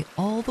puttest away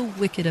all the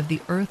wicked of the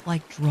earth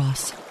like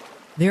dross.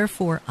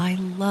 Therefore I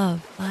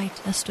love thy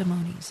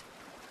testimonies.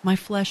 My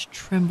flesh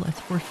trembleth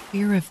for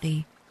fear of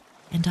thee,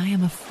 and I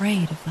am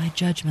afraid of thy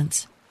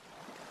judgments.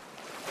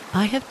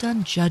 I have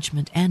done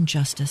judgment and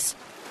justice.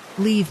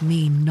 Leave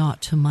me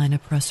not to mine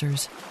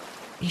oppressors.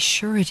 Be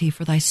surety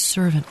for thy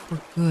servant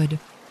for good.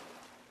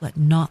 Let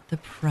not the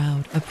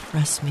proud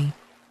oppress me.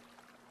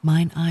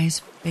 Mine eyes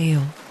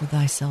fail for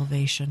thy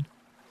salvation,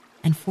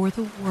 and for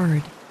the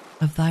word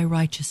of thy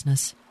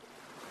righteousness.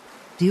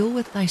 Deal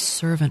with thy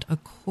servant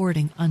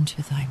according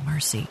unto thy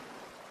mercy,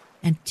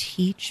 and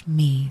teach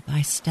me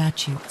thy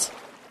statutes.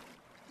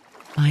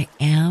 I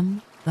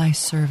am thy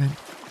servant.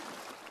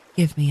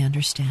 Give me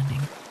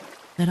understanding,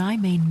 that I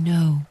may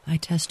know thy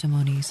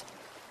testimonies.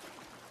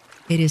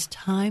 It is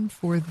time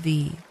for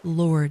thee,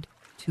 Lord,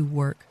 to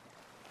work,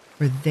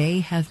 for they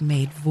have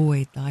made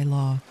void thy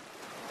law.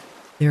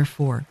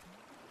 Therefore,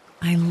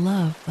 I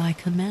love thy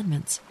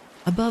commandments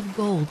above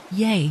gold,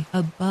 yea,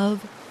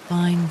 above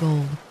fine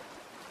gold.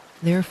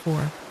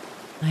 Therefore,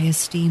 I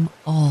esteem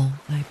all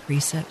thy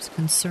precepts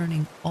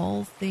concerning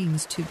all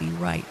things to be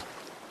right,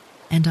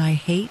 and I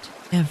hate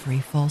every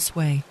false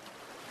way.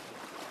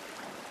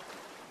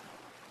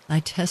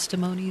 Thy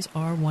testimonies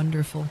are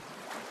wonderful.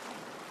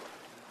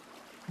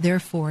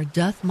 Therefore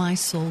doth my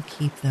soul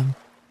keep them.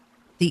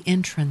 The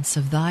entrance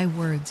of thy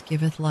words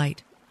giveth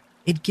light.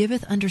 It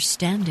giveth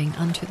understanding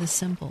unto the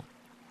simple.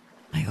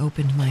 I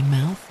opened my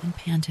mouth and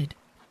panted,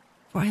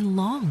 for I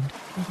longed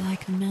for thy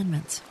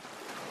commandments.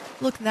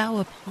 Look thou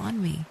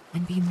upon me,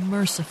 and be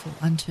merciful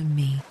unto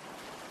me,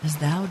 as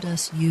thou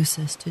dost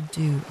usest to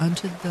do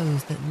unto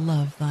those that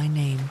love thy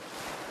name.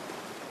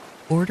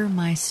 Order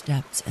my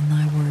steps in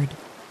thy word,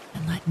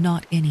 and let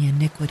not any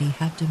iniquity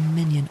have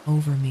dominion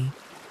over me.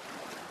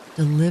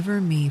 Deliver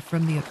me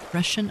from the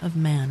oppression of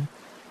man,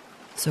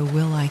 so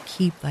will I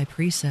keep thy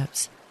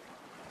precepts.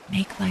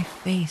 Make thy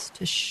face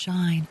to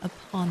shine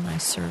upon thy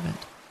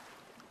servant,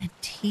 and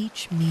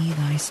teach me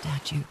thy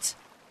statutes.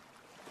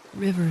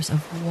 Rivers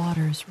of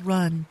waters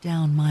run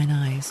down mine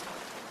eyes,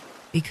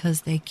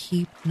 because they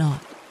keep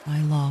not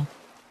thy law.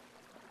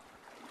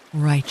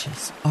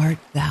 Righteous art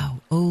thou,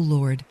 O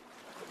Lord,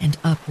 and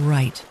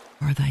upright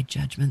are thy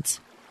judgments.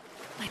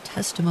 Thy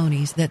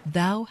testimonies that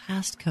thou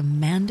hast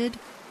commanded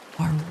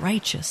are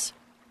righteous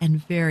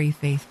and very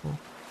faithful.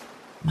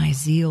 My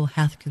zeal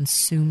hath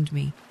consumed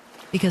me,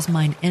 because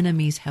mine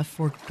enemies have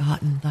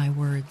forgotten thy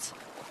words.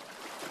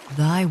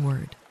 Thy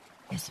word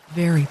is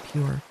very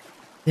pure,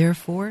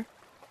 therefore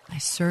thy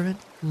servant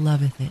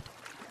loveth it.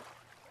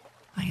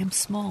 I am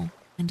small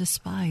and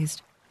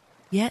despised,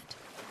 yet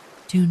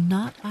do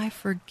not I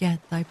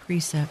forget thy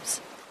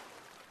precepts.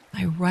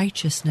 Thy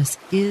righteousness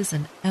is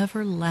an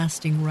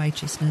everlasting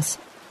righteousness,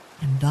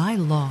 and thy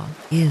law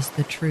is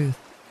the truth.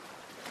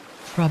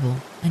 Trouble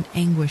and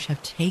anguish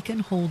have taken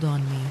hold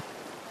on me,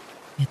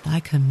 yet thy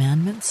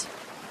commandments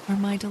are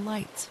my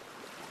delights.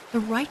 The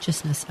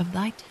righteousness of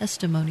thy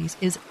testimonies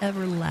is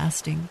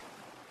everlasting.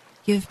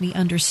 Give me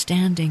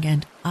understanding,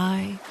 and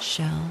I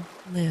shall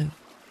live.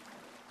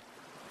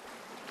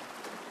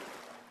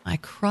 I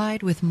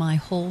cried with my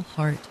whole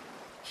heart,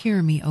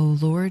 Hear me, O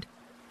Lord,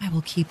 I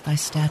will keep thy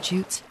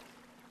statutes.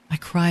 I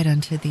cried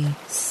unto thee,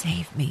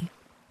 Save me,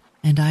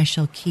 and I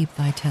shall keep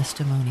thy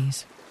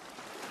testimonies.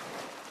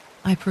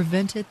 I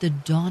prevented the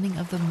dawning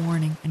of the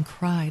morning and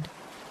cried.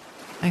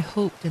 I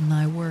hoped in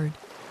thy word.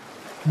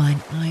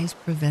 Mine eyes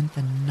prevent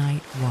the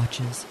night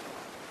watches,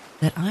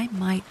 that I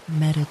might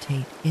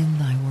meditate in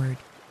thy word.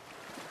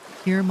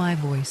 Hear my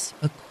voice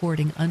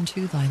according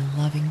unto thy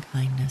loving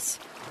kindness.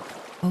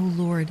 O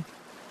Lord,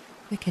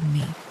 quicken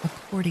me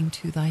according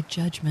to thy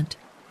judgment.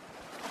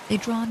 They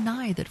draw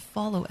nigh that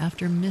follow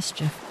after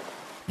mischief.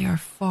 They are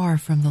far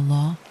from the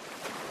law.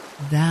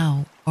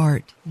 Thou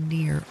art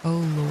near, O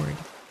Lord,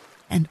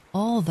 and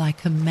all thy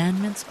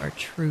commandments are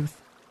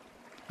truth.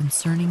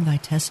 Concerning thy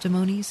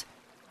testimonies,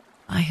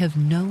 I have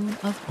known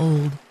of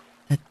old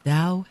that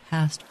thou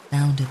hast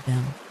founded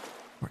them.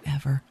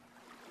 forever.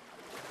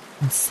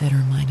 Consider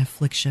mine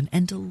affliction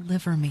and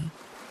deliver me,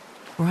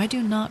 for I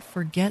do not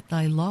forget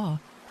thy law.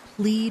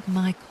 Plead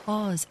my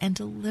cause and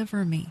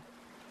deliver me.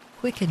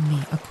 Quicken me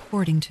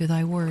according to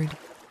thy word.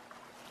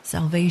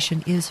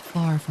 Salvation is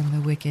far from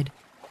the wicked,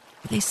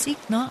 for they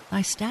seek not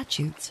thy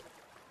statutes.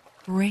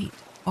 Great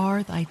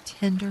are thy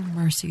tender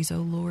mercies, O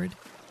Lord.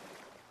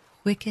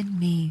 Quicken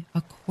me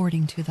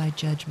according to thy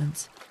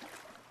judgments.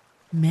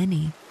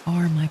 Many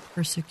are my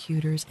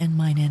persecutors and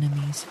mine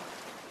enemies.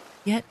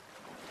 Yet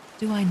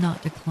do I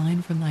not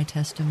decline from thy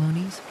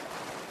testimonies.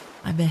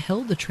 I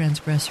beheld the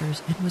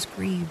transgressors and was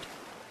grieved,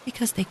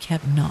 because they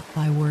kept not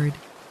thy word.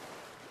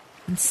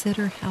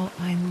 Consider how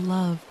I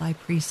love thy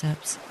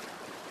precepts.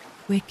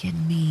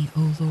 Quicken me,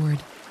 O Lord,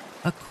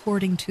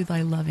 according to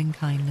thy loving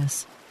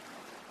kindness.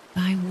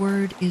 Thy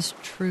word is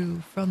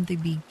true from the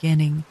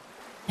beginning,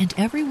 and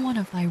every one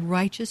of thy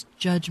righteous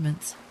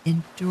judgments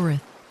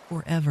endureth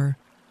forever.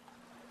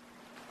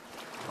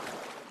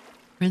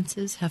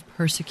 Princes have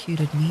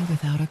persecuted me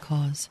without a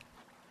cause,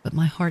 but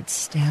my heart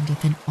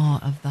standeth in awe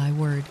of thy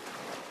word.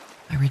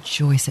 I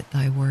rejoice at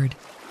thy word,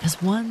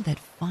 as one that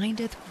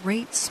findeth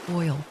great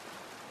spoil.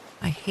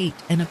 I hate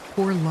and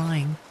abhor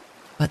lying,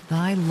 but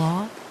thy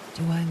law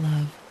do I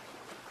love.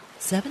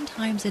 7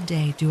 times a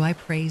day do I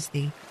praise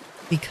thee,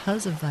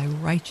 because of thy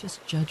righteous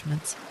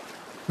judgments.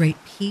 Great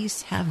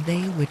peace have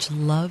they which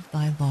love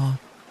thy law,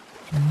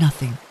 and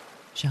nothing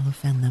shall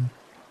offend them.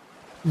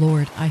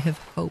 Lord, I have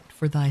hoped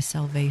for thy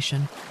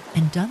salvation,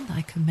 and done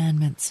thy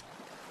commandments.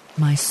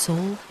 My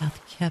soul hath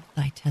kept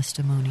thy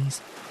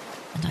testimonies,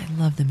 and I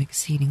love them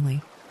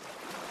exceedingly.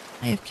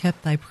 I have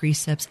kept thy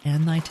precepts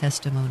and thy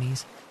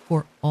testimonies,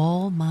 for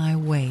all my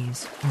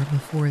ways are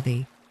before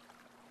thee.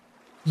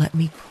 Let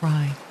me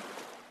cry,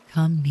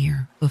 come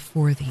near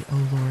before thee,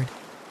 O Lord.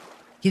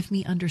 Give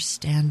me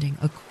understanding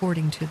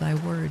according to thy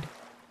word.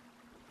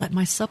 Let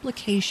my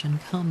supplication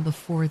come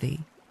before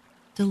thee.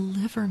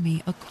 Deliver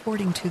me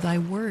according to thy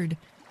word.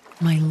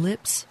 My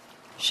lips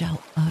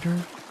shall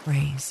utter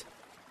praise.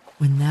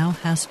 When thou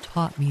hast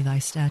taught me thy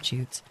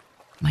statutes,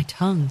 my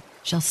tongue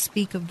shall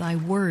speak of thy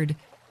word,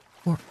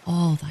 for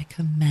all thy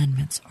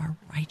commandments are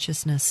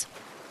righteousness.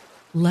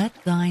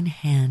 Let thine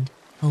hand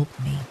help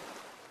me,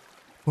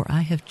 for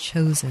I have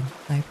chosen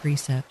thy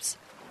precepts.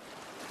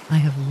 I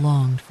have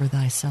longed for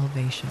thy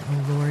salvation,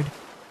 O Lord,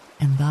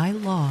 and thy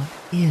law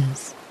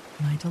is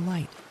my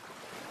delight.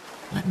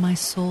 Let my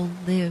soul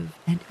live,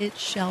 and it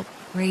shall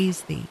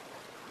praise thee,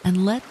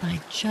 and let thy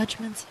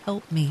judgments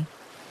help me.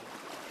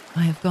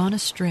 I have gone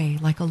astray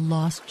like a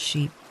lost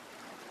sheep.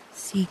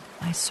 Seek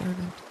thy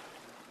servant,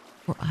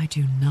 for I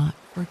do not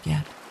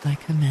forget thy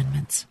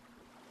commandments.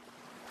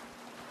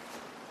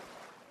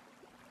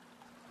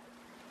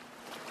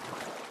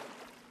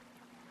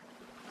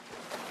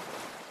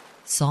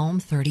 Psalm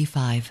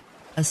 35,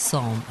 a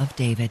psalm of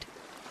David.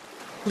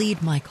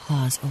 Plead my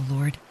cause, O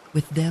Lord,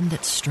 with them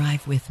that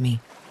strive with me.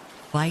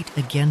 Fight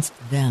against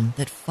them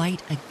that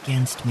fight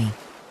against me.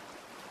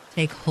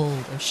 Take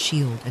hold of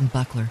shield and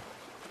buckler,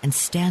 and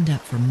stand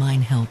up for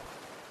mine help.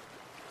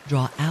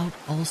 Draw out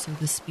also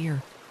the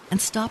spear,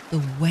 and stop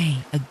the way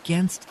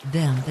against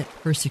them that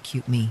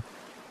persecute me.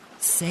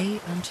 Say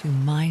unto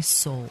my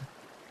soul,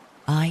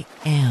 I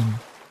am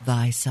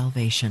thy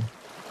salvation.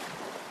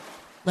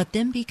 Let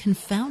them be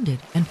confounded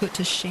and put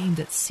to shame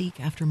that seek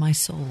after my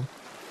soul.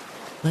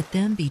 Let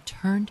them be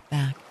turned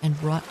back and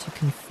brought to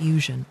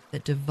confusion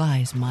that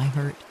devise my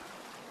hurt.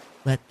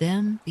 Let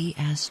them be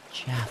as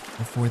chaff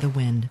before the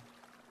wind,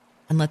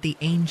 and let the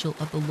angel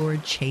of the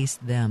Lord chase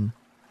them.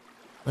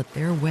 Let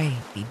their way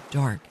be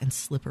dark and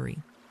slippery,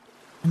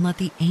 and let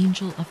the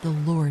angel of the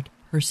Lord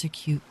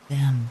persecute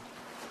them.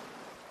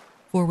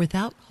 For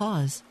without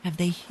cause have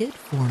they hid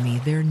for me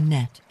their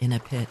net in a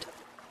pit,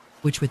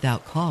 which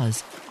without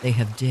cause they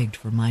have digged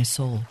for my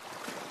soul.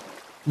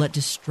 Let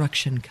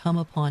destruction come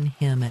upon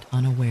him at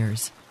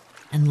unawares,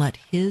 and let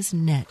his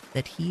net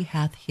that he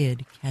hath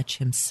hid catch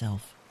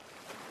himself.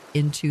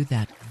 Into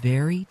that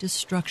very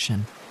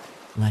destruction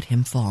let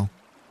him fall.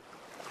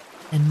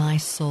 And my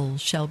soul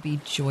shall be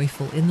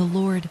joyful in the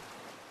Lord.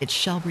 It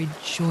shall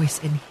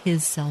rejoice in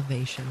his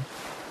salvation.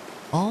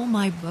 All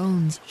my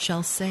bones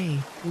shall say,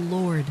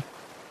 Lord,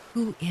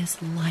 who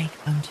is like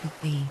unto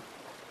thee,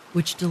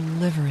 which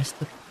deliverest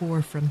the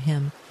poor from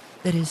him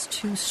that is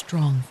too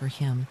strong for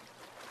him,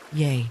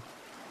 yea,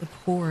 the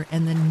poor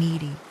and the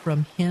needy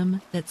from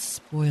him that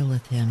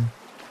spoileth him.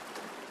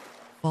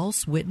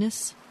 False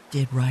witness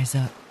did rise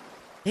up.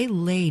 They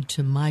laid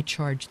to my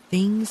charge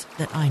things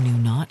that I knew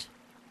not.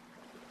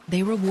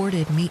 They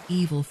rewarded me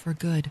evil for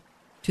good,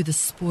 to the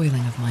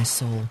spoiling of my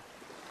soul.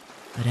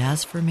 But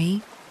as for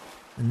me,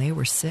 when they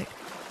were sick,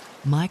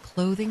 my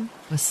clothing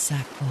was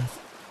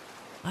sackcloth.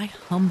 I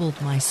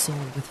humbled my soul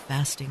with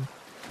fasting,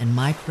 and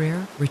my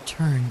prayer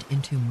returned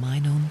into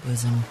mine own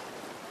bosom.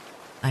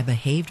 I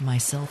behaved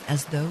myself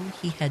as though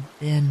he had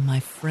been my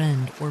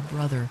friend or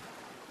brother.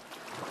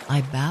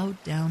 I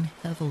bowed down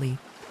heavily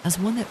as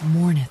one that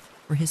mourneth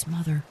for his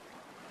mother.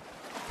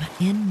 But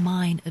in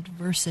mine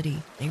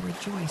adversity they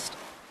rejoiced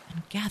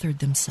and gathered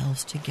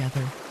themselves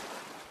together.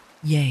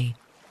 Yea,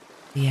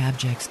 the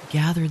abjects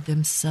gathered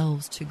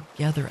themselves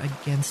together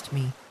against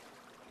me,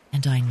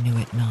 and I knew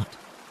it not.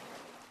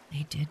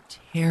 They did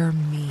tear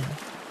me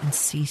and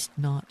ceased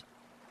not.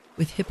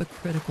 With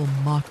hypocritical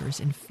mockers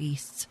and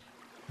feasts,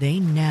 they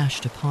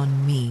gnashed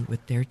upon me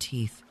with their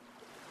teeth.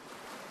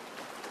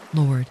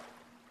 Lord,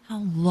 how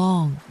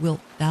long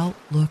wilt thou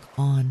look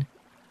on?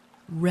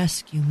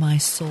 Rescue my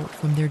soul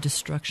from their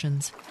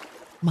destructions,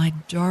 my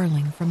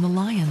darling from the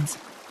lions.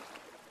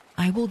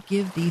 I will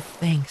give thee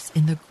thanks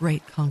in the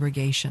great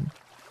congregation.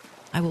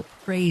 I will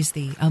praise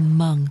thee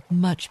among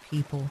much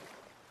people.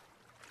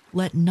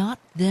 Let not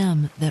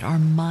them that are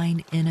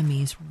mine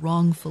enemies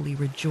wrongfully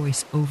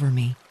rejoice over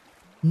me,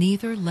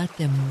 neither let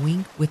them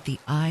wink with the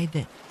eye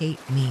that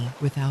hate me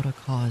without a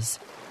cause.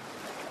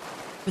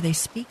 For they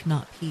speak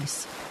not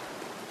peace,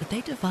 but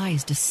they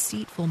devise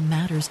deceitful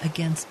matters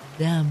against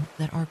them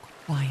that are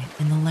quiet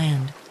in the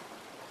land.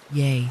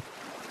 Yea,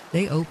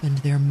 they opened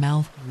their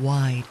mouth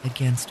wide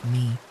against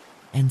me,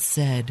 and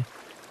said,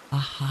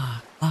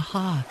 Aha,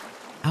 aha,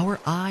 our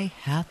eye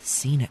hath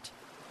seen it.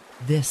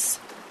 This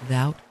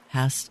thou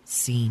hast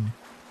seen.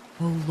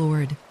 O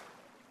Lord,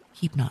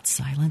 keep not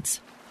silence.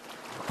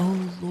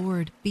 O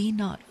Lord, be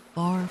not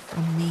far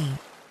from me.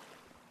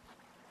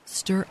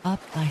 Stir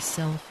up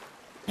thyself,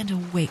 and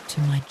awake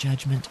to my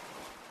judgment,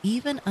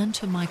 even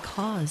unto my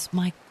cause,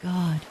 my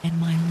God and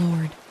my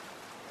Lord.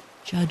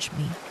 Judge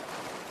me,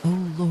 O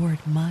Lord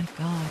my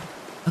God,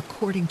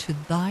 according to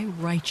thy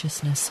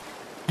righteousness,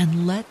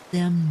 and let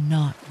them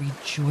not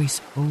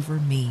rejoice over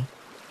me.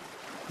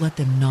 Let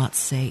them not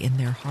say in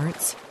their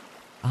hearts,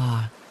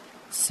 Ah,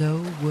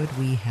 so would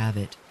we have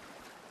it.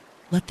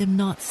 Let them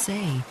not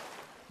say,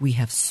 We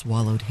have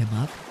swallowed him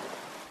up.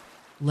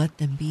 Let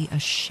them be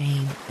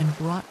ashamed and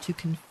brought to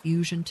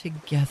confusion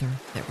together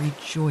that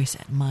rejoice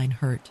at mine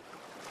hurt.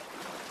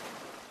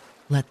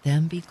 Let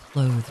them be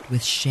clothed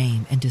with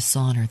shame and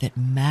dishonor that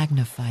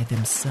magnify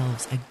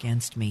themselves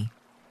against me.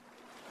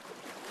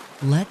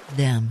 Let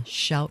them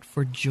shout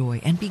for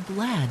joy and be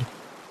glad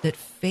that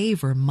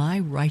favor my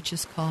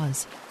righteous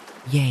cause.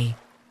 Yea,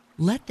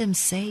 let them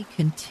say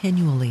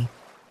continually,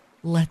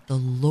 Let the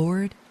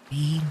Lord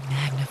be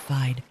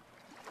magnified,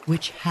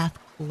 which hath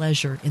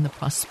pleasure in the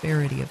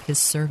prosperity of his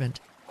servant.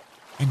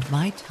 And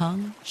my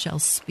tongue shall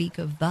speak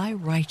of thy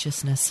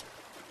righteousness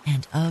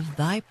and of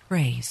thy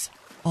praise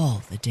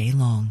all the day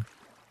long.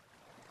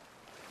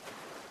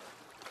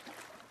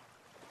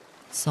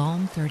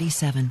 Psalm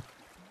 37,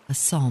 a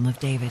psalm of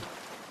David.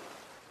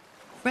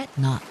 Fret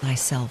not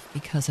thyself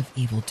because of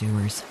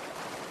evildoers,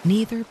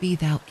 neither be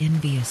thou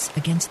envious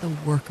against the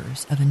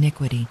workers of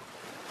iniquity,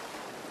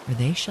 for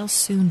they shall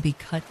soon be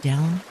cut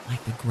down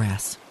like the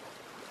grass,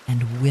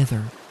 and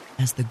wither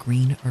as the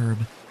green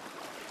herb.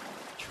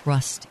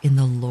 Trust in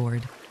the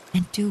Lord,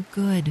 and do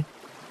good,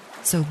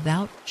 so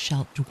thou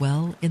shalt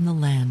dwell in the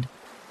land,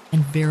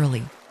 and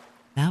verily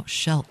thou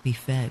shalt be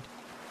fed.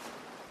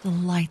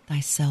 Delight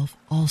thyself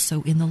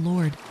also in the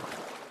Lord,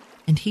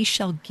 and he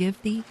shall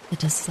give thee the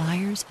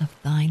desires of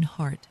thine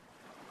heart.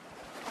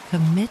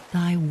 Commit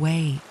thy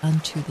way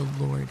unto the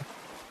Lord.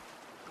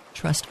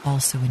 Trust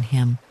also in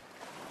him,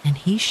 and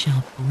he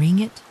shall bring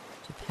it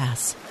to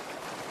pass.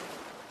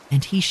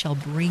 And he shall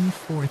bring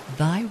forth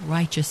thy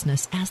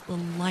righteousness as the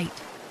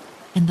light,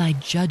 and thy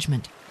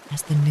judgment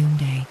as the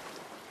noonday.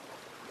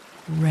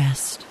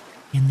 Rest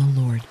in the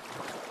Lord,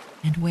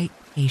 and wait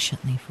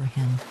patiently for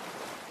him.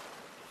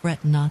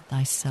 Fret not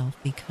thyself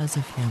because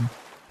of him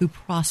who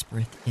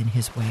prospereth in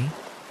his way,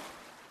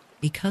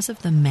 because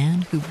of the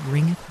man who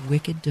bringeth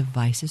wicked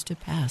devices to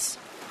pass.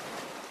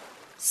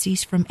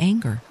 Cease from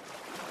anger,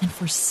 and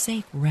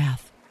forsake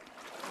wrath.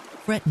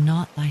 Fret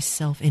not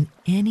thyself in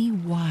any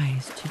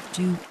wise to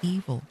do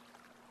evil,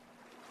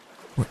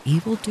 for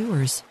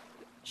evildoers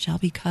shall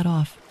be cut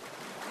off.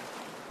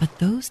 But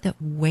those that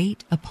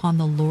wait upon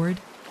the Lord,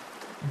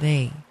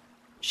 they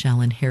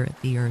shall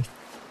inherit the earth.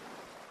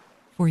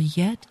 For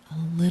yet a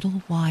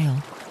little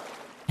while,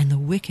 and the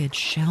wicked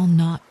shall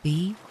not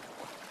be.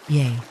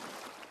 Yea,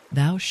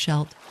 thou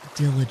shalt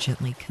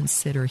diligently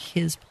consider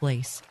his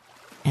place,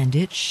 and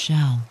it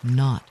shall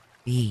not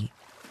be.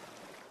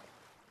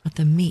 But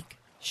the meek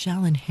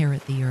shall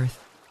inherit the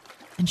earth,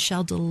 and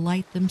shall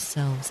delight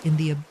themselves in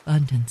the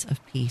abundance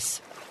of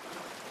peace.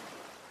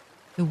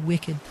 The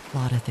wicked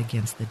plotteth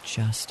against the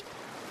just,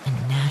 and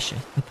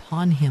gnasheth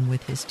upon him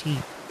with his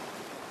teeth.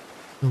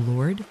 The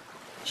Lord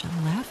shall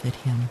laugh at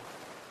him,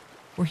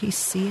 for he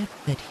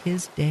seeth that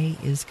his day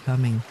is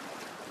coming.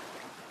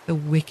 The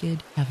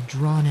wicked have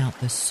drawn out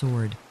the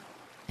sword,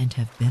 and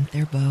have bent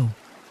their bow,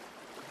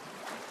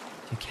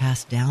 to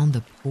cast down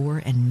the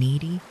poor and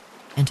needy,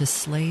 and to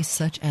slay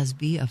such as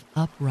be of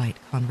upright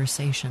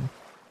conversation.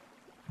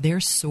 Their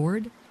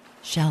sword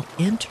shall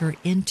enter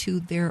into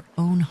their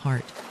own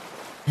heart,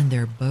 and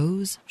their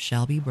bows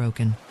shall be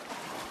broken.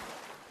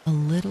 A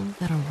little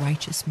that a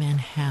righteous man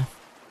hath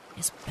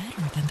is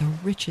better than the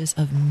riches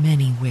of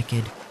many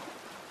wicked.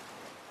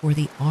 For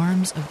the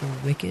arms of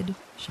the wicked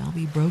shall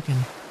be broken,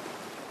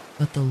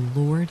 but the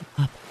Lord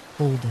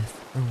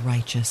upholdeth the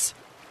righteous.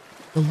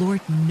 The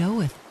Lord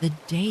knoweth the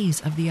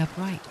days of the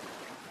upright,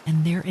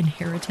 and their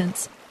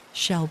inheritance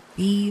shall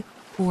be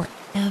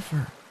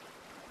forever.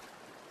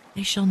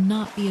 They shall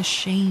not be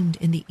ashamed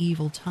in the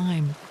evil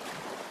time,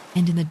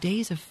 and in the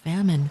days of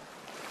famine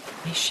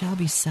they shall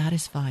be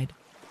satisfied.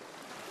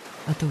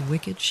 But the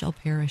wicked shall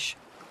perish,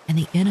 and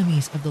the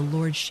enemies of the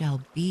Lord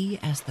shall be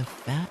as the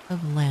fat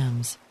of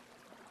lambs.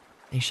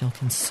 They shall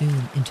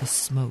consume into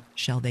smoke,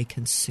 shall they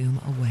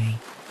consume away.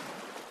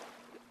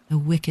 The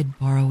wicked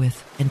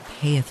borroweth and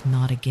payeth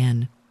not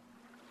again,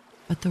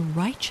 but the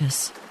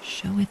righteous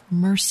showeth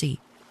mercy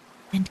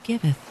and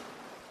giveth.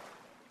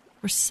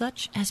 For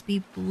such as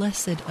be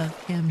blessed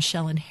of him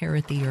shall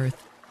inherit the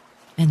earth,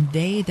 and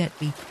they that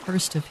be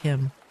cursed of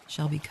him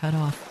shall be cut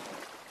off.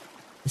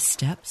 The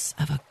steps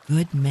of a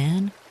good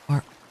man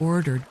are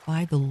ordered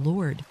by the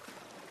Lord,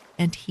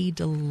 and he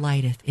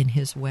delighteth in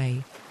his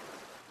way.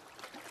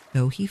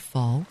 Though he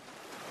fall,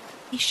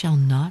 he shall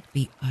not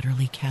be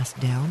utterly cast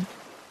down,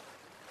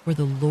 for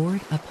the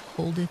Lord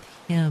upholdeth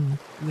him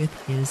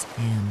with his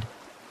hand.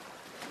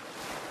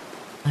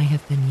 I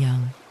have been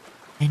young,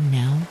 and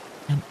now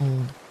am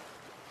old.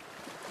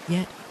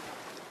 Yet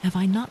have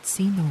I not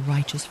seen the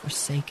righteous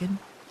forsaken,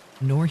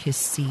 nor his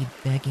seed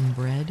begging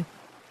bread.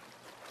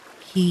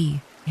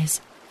 He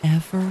is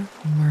ever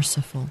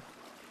merciful,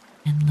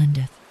 and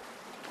lendeth,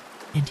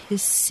 and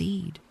his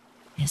seed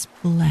is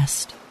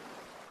blessed.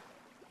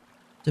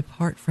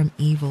 Depart from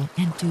evil,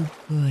 and do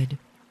good,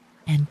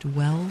 and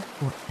dwell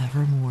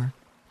forevermore.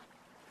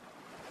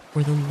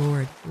 For the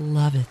Lord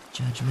loveth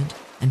judgment,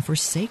 and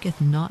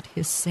forsaketh not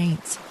his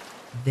saints.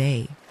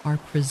 They are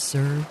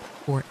preserved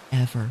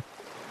forever.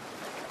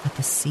 But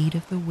the seed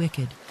of the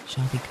wicked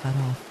shall be cut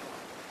off.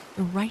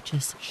 The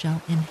righteous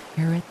shall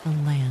inherit the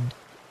land,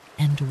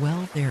 and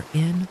dwell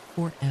therein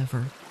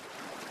forever.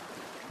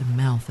 The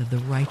mouth of the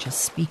righteous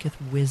speaketh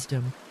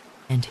wisdom,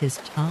 and his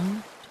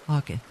tongue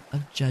talketh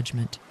of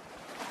judgment.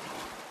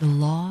 The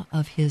law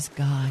of his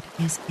God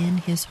is in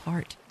his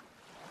heart.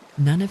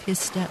 None of his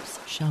steps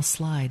shall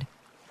slide.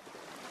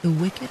 The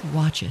wicked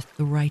watcheth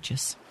the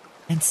righteous,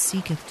 and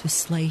seeketh to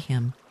slay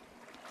him.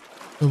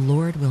 The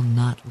Lord will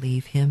not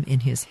leave him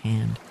in his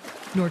hand,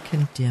 nor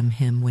condemn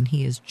him when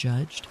he is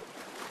judged.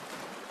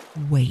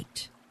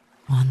 Wait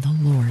on the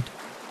Lord,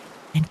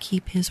 and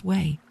keep his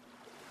way,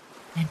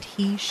 and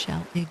he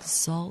shall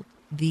exalt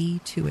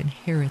thee to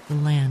inherit the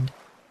land.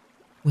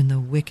 When the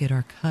wicked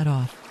are cut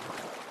off,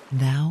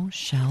 thou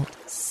shalt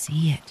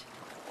see it.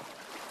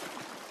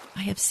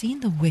 I have seen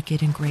the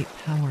wicked in great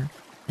power,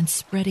 and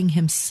spreading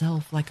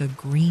himself like a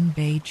green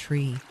bay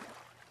tree.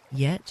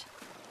 Yet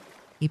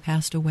he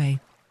passed away,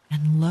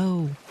 and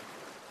lo,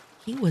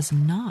 he was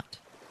not.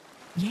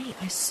 Yea,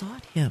 I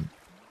sought him,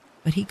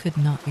 but he could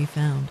not be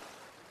found.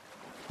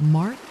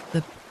 Mark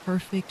the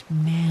perfect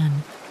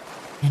man,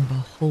 and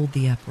behold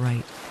the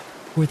upright,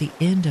 for the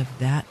end of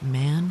that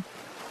man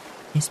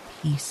is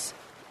peace.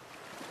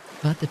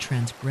 But the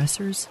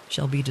transgressors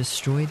shall be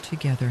destroyed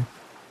together,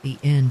 the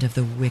end of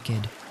the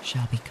wicked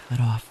shall be cut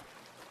off.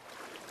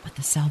 But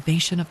the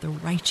salvation of the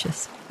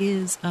righteous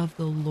is of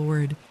the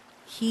Lord.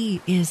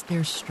 He is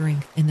their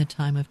strength in the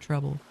time of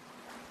trouble.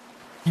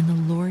 And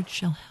the Lord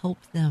shall help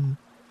them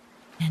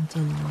and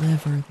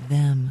deliver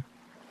them.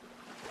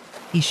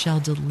 He shall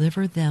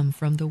deliver them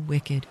from the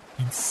wicked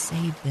and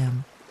save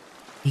them,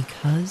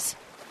 because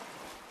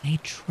they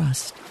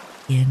trust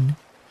in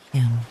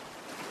him.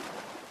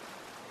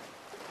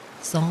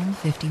 Psalm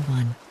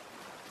 51,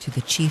 to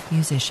the chief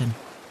musician,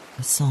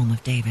 the Psalm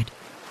of David.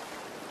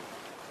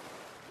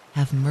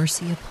 Have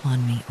mercy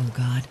upon me, O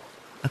God,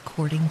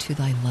 according to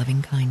thy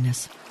loving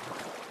kindness,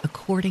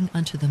 according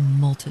unto the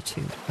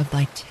multitude of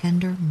thy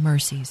tender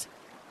mercies.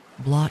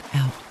 Blot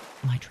out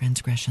my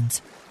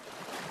transgressions.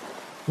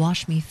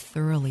 Wash me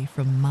thoroughly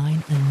from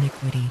mine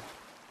iniquity,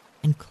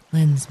 and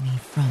cleanse me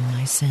from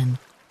my sin.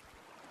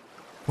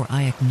 For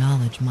I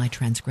acknowledge my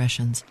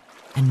transgressions,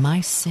 and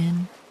my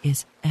sin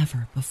is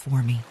ever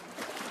before me.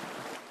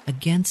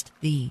 Against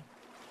thee,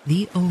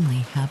 thee only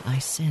have I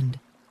sinned,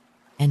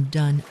 and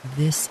done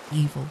this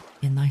evil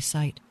in thy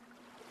sight,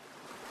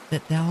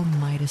 that thou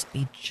mightest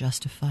be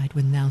justified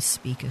when thou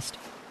speakest,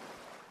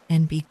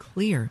 and be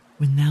clear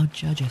when thou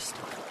judgest.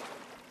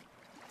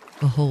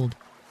 Behold,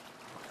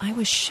 I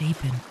was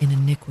shapen in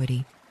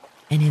iniquity,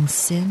 and in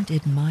sin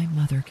did my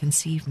mother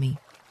conceive me.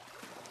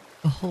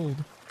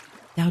 Behold,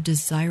 thou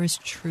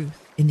desirest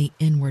truth in the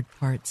inward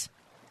parts,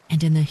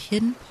 and in the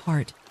hidden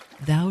part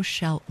thou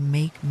shalt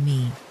make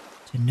me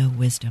to know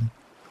wisdom.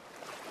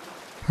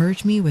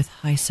 Purge me with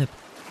hyssop,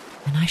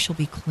 and I shall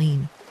be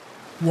clean.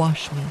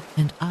 Wash me,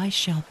 and I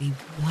shall be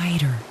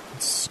whiter than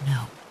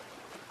snow.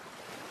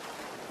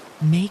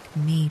 Make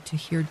me to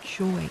hear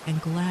joy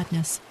and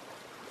gladness,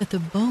 that the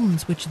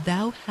bones which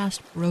thou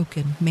hast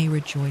broken may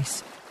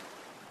rejoice.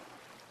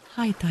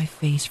 Hide thy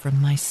face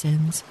from my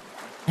sins,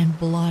 and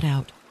blot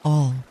out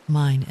all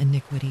mine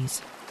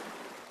iniquities.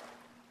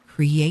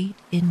 Create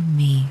in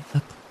me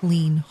a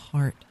clean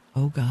heart,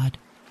 O God,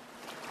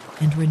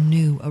 and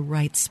renew a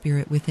right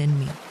spirit within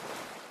me.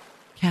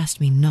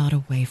 Cast me not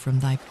away from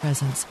thy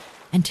presence,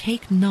 and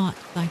take not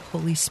thy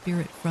Holy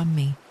Spirit from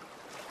me.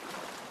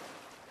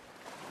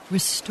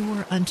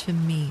 Restore unto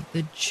me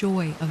the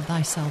joy of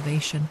thy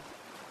salvation,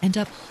 and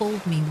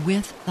uphold me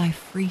with thy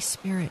free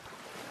spirit.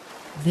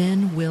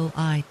 Then will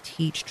I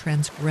teach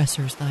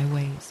transgressors thy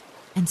ways,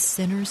 and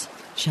sinners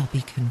shall be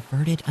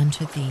converted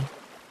unto thee.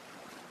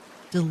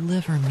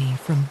 Deliver me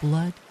from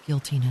blood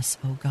guiltiness,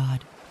 O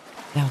God,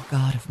 thou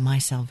God of my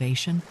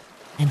salvation,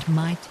 and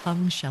my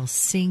tongue shall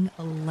sing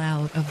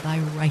aloud of thy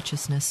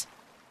righteousness.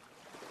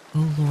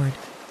 O Lord,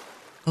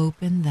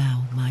 open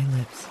thou my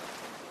lips,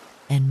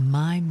 and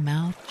my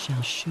mouth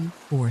shall shew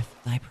forth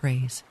thy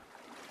praise.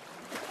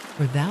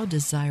 For thou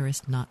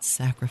desirest not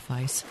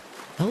sacrifice,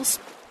 else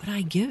would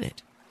I give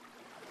it.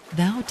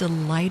 Thou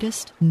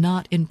delightest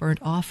not in burnt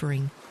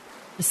offering.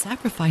 The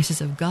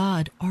sacrifices of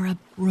God are a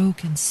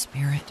broken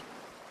spirit.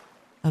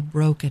 A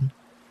broken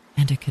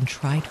and a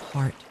contrite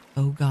heart,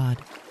 O God,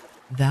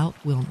 thou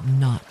wilt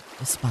not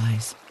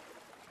despise.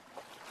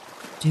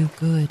 Do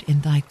good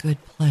in thy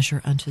good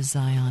pleasure unto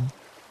Zion.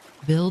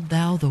 Build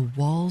thou the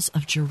walls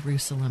of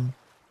Jerusalem.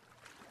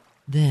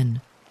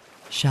 Then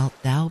shalt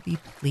thou be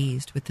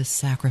pleased with the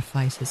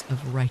sacrifices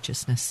of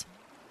righteousness,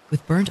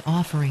 with burnt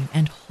offering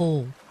and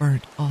whole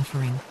burnt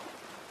offering.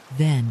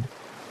 Then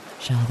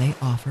shall they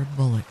offer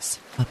bullocks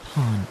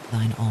upon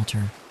thine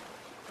altar.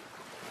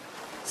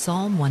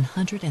 Psalm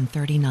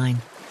 139,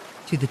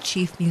 to the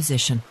chief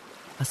musician,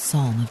 a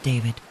psalm of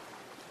David.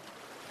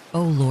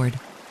 O Lord,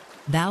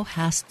 thou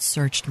hast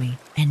searched me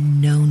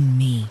and known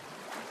me.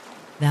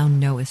 Thou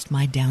knowest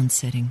my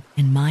downsitting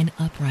and mine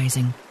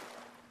uprising.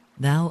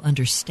 Thou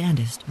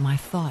understandest my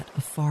thought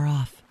afar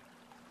off.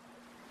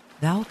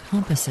 Thou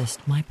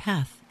compassest my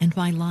path and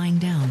my lying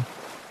down,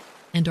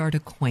 and art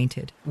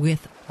acquainted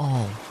with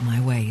all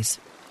my ways.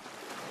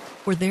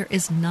 For there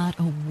is not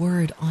a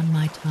word on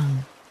my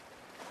tongue.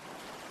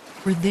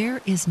 For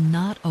there is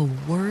not a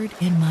word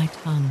in my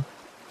tongue,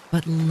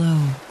 but lo,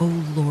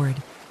 O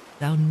Lord,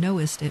 thou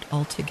knowest it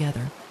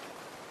altogether.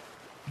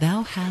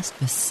 Thou hast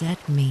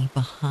beset me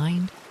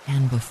behind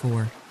and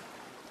before,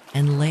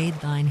 and laid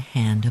thine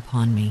hand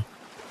upon me.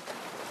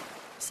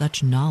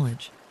 Such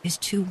knowledge is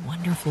too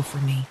wonderful for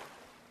me.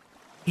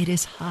 It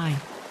is high,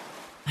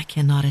 I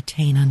cannot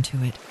attain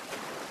unto it.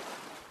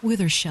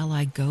 Whither shall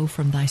I go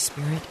from thy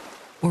spirit,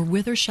 or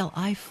whither shall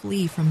I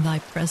flee from thy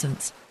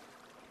presence?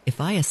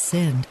 If I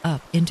ascend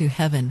up into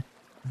heaven,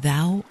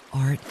 thou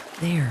art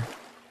there.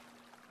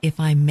 If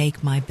I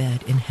make my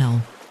bed in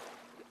hell,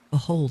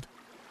 behold,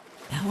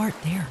 thou art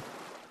there.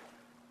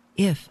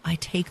 If I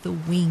take the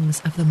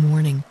wings of the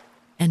morning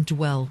and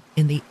dwell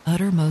in the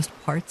uttermost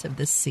parts of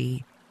the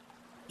sea,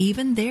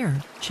 even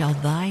there shall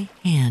thy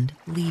hand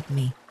lead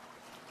me,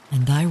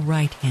 and thy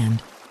right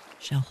hand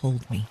shall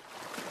hold me.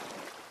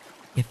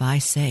 If I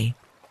say,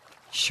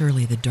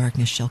 surely the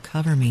darkness shall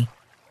cover me,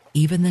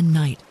 even the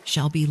night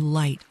shall be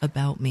light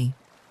about me.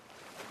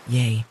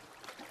 Yea,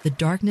 the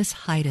darkness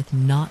hideth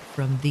not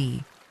from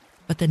thee,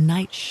 but the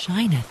night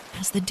shineth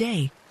as the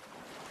day.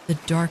 The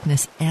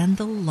darkness and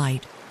the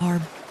light are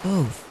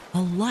both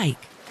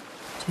alike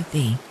to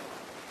thee.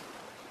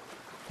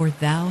 For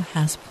thou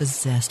hast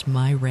possessed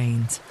my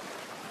reins.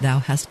 Thou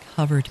hast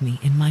covered me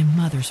in my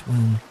mother's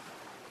womb.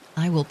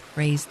 I will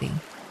praise thee,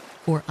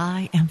 for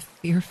I am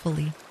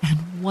fearfully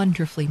and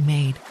wonderfully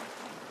made.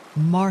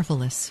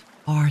 Marvelous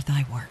are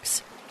thy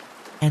works,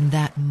 and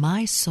that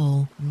my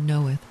soul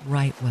knoweth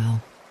right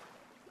well.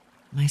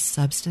 My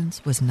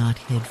substance was not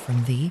hid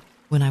from thee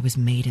when I was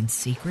made in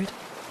secret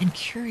and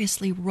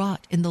curiously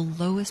wrought in the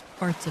lowest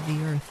parts of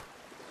the earth.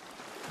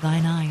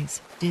 Thine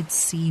eyes did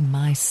see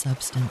my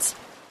substance,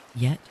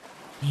 yet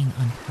being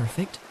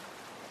unperfect,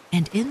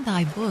 and in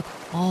thy book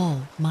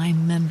all my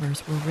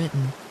members were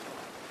written,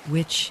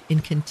 which in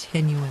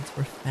continuance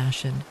were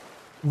fashioned,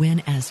 when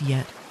as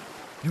yet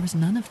there was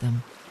none of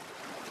them.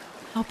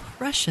 How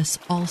precious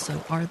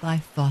also are thy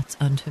thoughts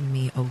unto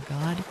me, O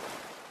God!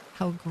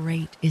 How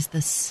great is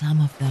the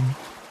sum of them!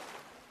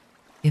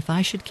 If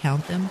I should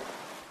count them,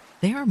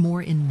 they are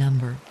more in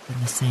number than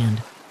the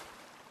sand.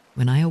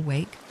 When I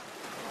awake,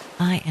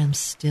 I am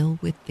still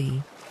with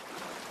thee.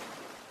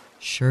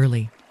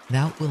 Surely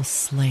thou wilt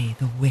slay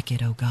the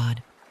wicked, O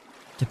God.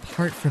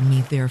 Depart from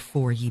me,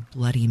 therefore, ye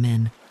bloody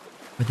men,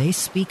 for they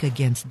speak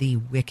against thee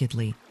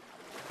wickedly,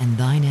 and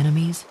thine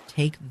enemies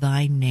take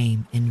thy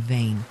name in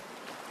vain.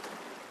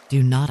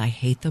 Do not I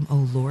hate them, O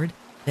Lord,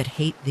 that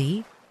hate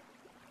thee?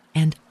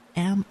 And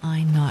am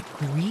I not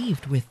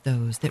grieved with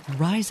those that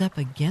rise up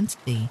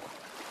against thee?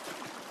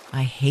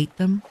 I hate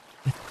them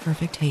with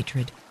perfect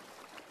hatred.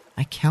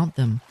 I count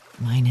them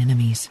mine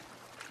enemies.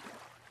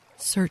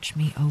 Search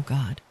me, O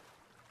God,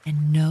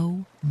 and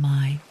know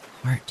my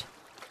heart.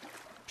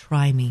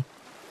 Try me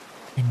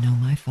and know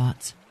my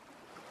thoughts,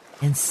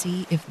 and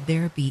see if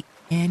there be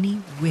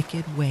any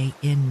wicked way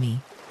in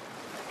me,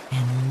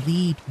 and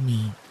lead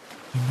me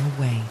in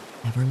the way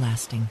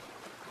everlasting.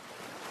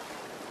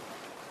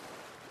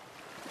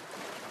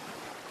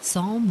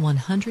 Psalm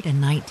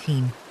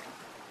 119.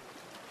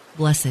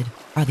 Blessed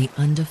are the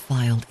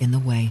undefiled in the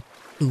way,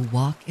 who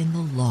walk in the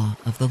law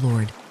of the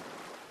Lord.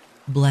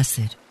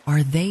 Blessed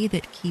are they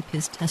that keep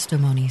his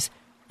testimonies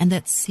and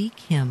that seek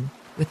him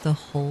with the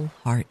whole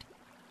heart.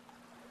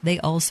 They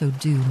also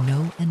do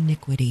no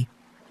iniquity.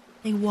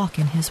 They walk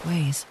in his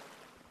ways.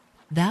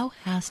 Thou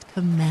hast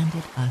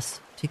commanded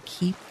us to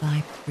keep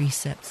thy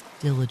precepts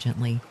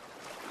diligently.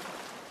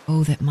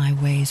 Oh, that my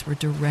ways were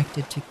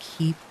directed to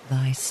keep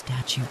thy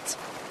statutes.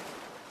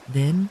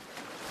 Then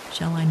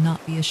shall I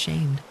not be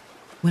ashamed,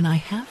 when I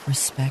have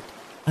respect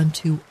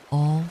unto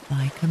all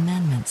thy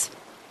commandments.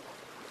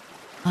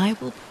 I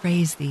will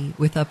praise thee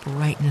with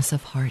uprightness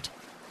of heart,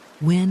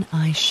 when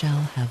I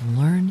shall have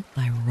learned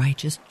thy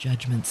righteous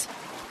judgments.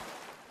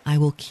 I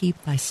will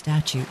keep thy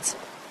statutes.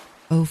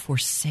 O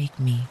forsake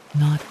me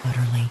not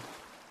utterly.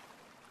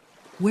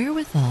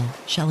 Wherewithal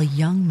shall a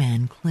young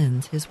man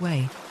cleanse his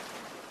way?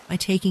 By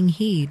taking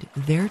heed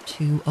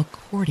thereto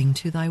according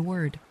to thy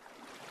word.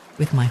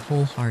 With my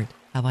whole heart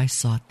have I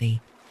sought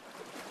thee.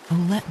 O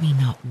let me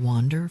not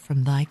wander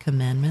from thy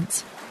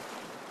commandments.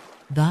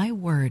 Thy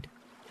word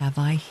have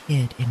I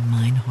hid in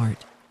mine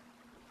heart,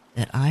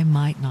 that I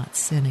might not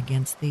sin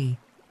against thee.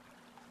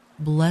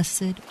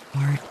 Blessed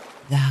art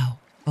thou,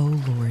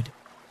 O Lord.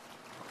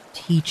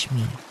 Teach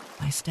me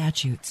thy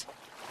statutes.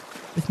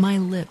 With my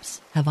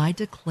lips have I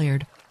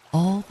declared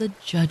all the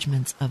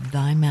judgments of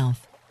thy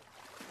mouth.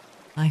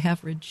 I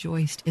have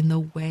rejoiced in the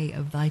way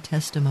of thy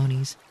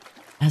testimonies,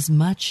 as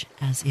much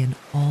as in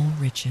all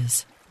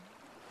riches.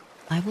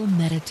 I will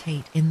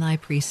meditate in thy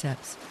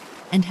precepts,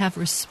 and have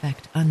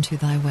respect unto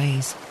thy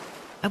ways.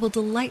 I will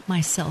delight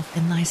myself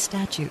in thy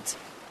statutes.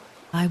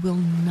 I will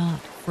not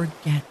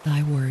forget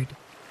thy word.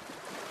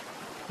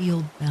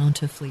 Deal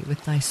bountifully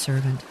with thy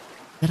servant,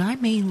 that I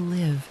may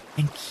live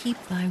and keep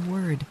thy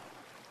word.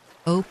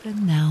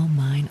 Open thou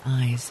mine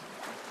eyes,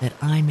 that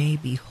I may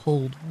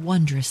behold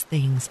wondrous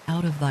things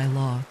out of thy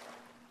law.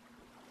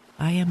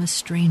 I am a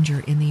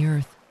stranger in the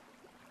earth.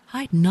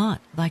 Hide not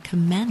thy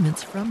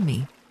commandments from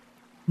me.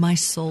 My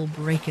soul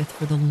breaketh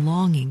for the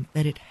longing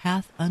that it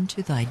hath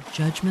unto thy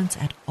judgments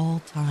at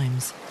all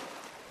times.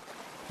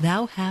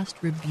 Thou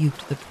hast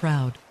rebuked the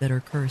proud that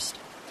are cursed,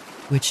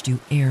 which do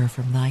err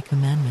from thy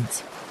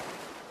commandments.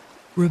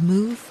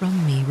 Remove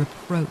from me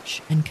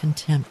reproach and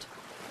contempt,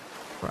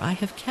 for I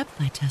have kept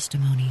thy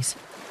testimonies.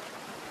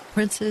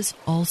 Princes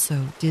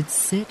also did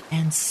sit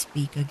and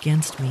speak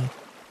against me,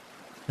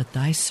 but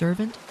thy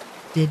servant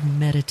did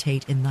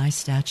meditate in thy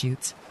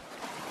statutes.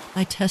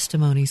 Thy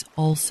testimonies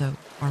also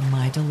are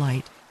my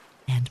delight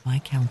and my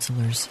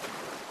counselors.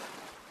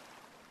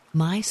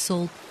 My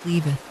soul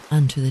cleaveth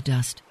unto the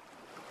dust.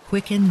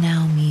 Quicken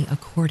now me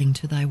according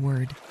to thy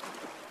word.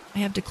 I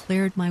have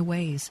declared my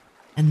ways,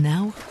 and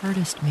thou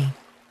heardest me.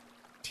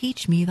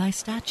 Teach me thy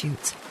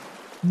statutes.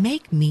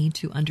 Make me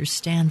to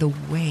understand the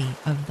way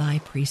of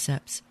thy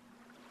precepts.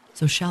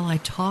 So shall I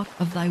talk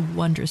of thy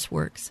wondrous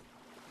works.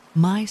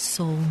 My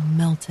soul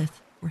melteth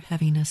for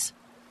heaviness.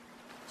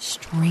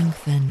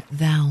 Strengthen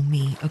thou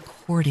me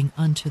according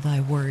unto thy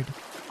word.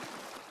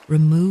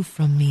 Remove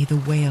from me the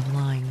way of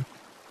lying,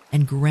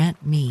 and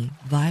grant me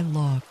thy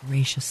law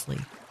graciously.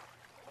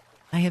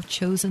 I have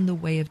chosen the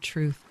way of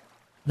truth.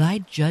 Thy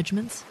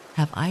judgments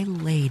have I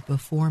laid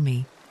before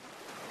me.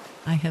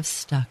 I have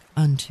stuck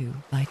unto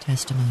thy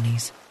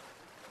testimonies.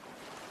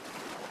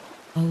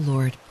 O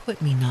Lord,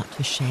 put me not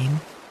to shame.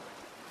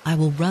 I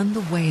will run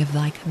the way of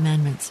thy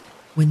commandments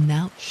when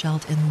thou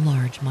shalt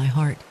enlarge my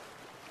heart.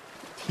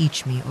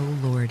 Teach me, O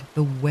Lord,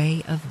 the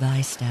way of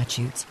thy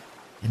statutes,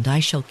 and I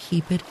shall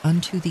keep it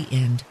unto the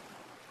end.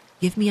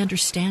 Give me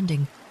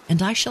understanding,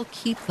 and I shall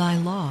keep thy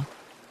law.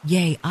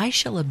 Yea, I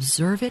shall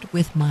observe it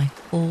with my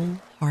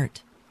whole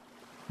heart.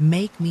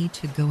 Make me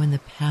to go in the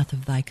path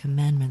of thy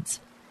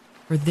commandments,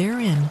 for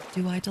therein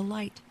do I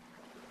delight.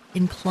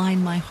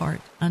 Incline my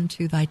heart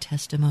unto thy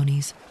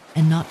testimonies,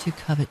 and not to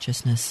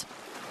covetousness.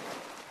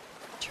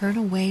 Turn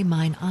away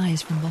mine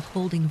eyes from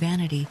beholding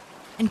vanity,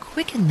 and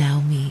quicken thou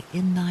me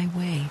in thy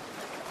way.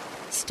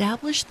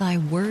 Establish thy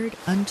word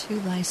unto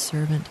thy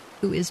servant,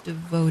 who is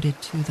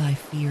devoted to thy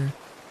fear.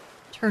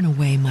 Turn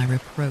away my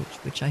reproach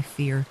which I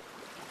fear,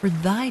 for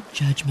thy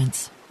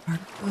judgments are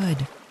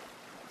good.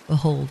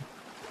 Behold,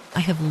 I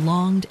have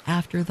longed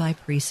after thy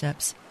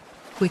precepts.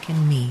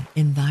 Quicken me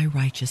in thy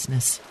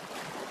righteousness.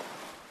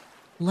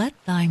 Let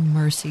thy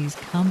mercies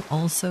come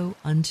also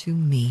unto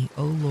me,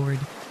 O Lord,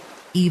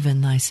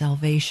 even thy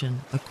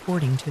salvation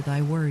according to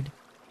thy word.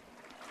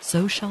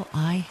 So shall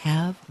I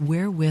have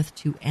wherewith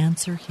to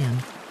answer him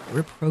that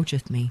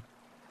reproacheth me.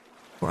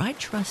 For I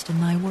trust in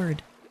thy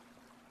word,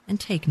 and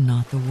take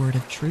not the word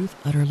of truth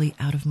utterly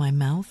out of my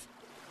mouth.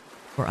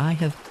 For I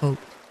have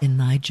hoped in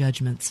thy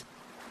judgments.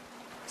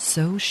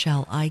 So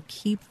shall I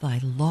keep thy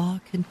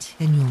law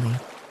continually,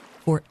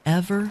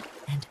 forever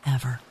and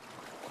ever.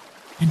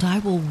 And I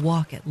will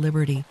walk at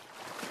liberty,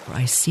 for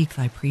I seek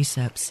thy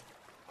precepts.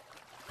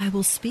 I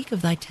will speak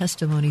of thy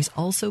testimonies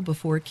also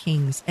before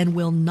kings, and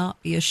will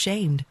not be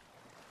ashamed.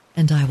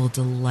 And I will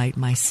delight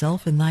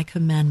myself in thy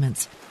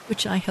commandments,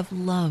 which I have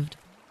loved.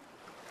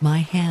 My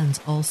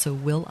hands also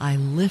will I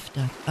lift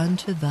up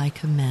unto thy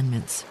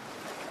commandments,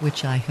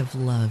 which I have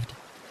loved,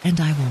 and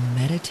I will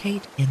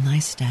meditate in thy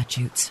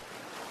statutes.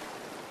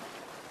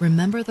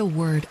 Remember the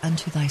word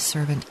unto thy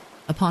servant,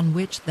 upon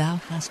which thou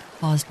hast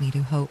caused me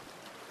to hope.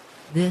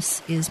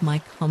 This is my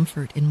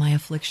comfort in my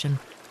affliction,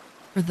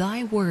 for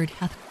thy word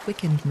hath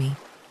quickened me.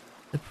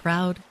 The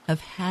proud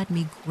have had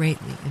me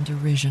greatly in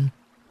derision,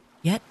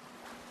 yet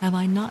have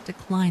I not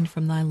declined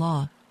from thy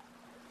law.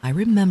 I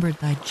remembered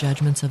thy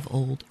judgments of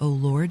old, O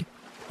Lord,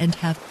 and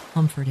have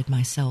comforted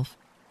myself.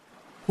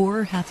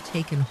 Horror hath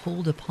taken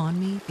hold upon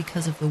me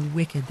because of the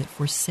wicked that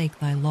forsake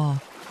thy law.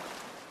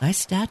 Thy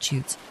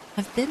statutes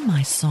have been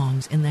my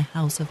songs in the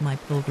house of my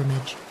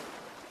pilgrimage.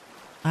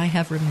 I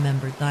have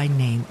remembered thy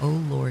name, O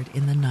Lord,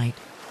 in the night,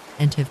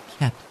 and have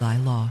kept thy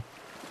law.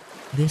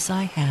 This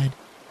I had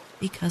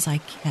because I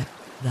kept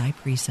thy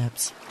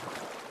precepts.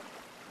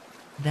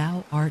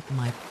 Thou art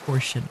my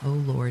portion, O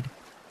Lord.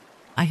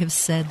 I have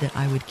said that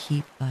I would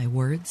keep thy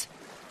words.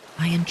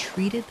 I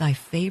entreated thy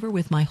favor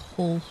with my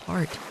whole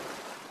heart.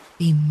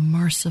 Be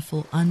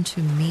merciful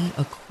unto me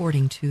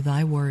according to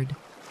thy word.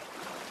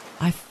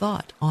 I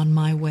thought on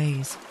my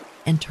ways,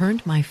 and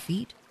turned my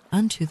feet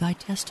unto thy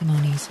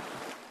testimonies.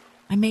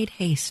 I made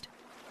haste,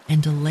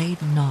 and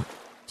delayed not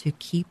to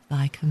keep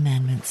thy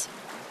commandments.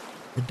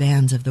 The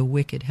bands of the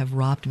wicked have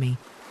robbed me,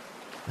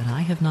 but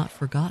I have not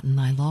forgotten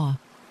thy law.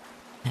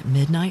 At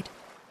midnight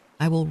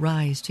I will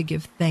rise to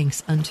give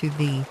thanks unto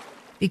thee,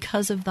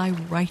 because of thy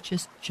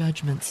righteous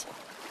judgments.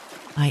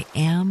 I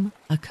am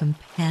a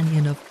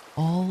companion of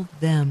all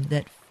them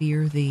that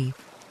fear thee,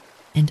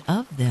 and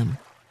of them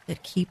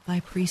that keep thy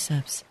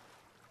precepts.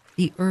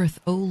 The earth,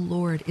 O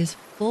Lord, is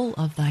full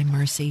of thy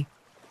mercy.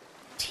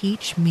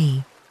 Teach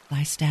me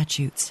thy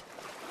statutes.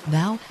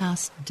 Thou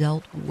hast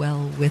dealt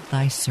well with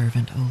thy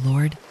servant, O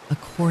Lord,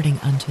 according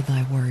unto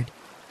thy word.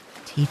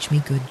 Teach me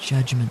good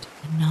judgment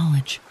and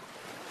knowledge,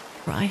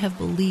 for I have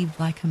believed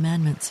thy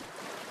commandments.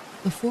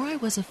 Before I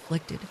was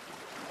afflicted,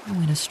 I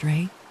went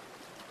astray,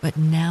 but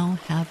now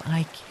have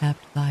I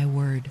kept thy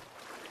word.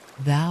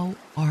 Thou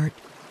art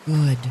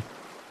good,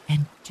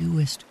 and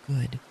doest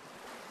good.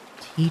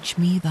 Teach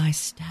me thy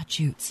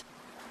statutes.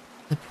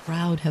 The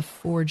proud have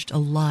forged a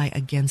lie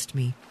against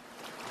me,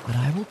 but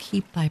I will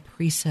keep thy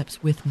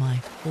precepts with my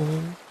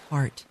whole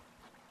heart.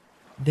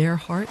 Their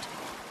heart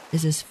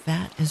is as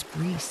fat as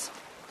grease,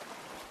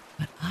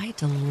 but I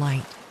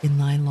delight in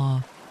thy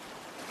law.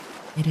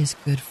 It is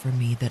good for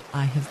me that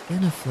I have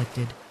been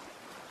afflicted,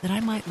 that I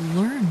might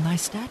learn thy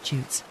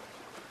statutes.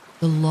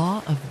 The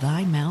law of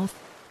thy mouth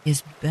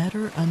is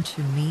better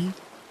unto me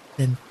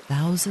than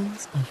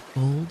thousands of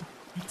gold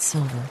and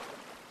silver.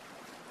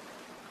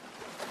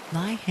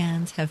 Thy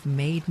hands have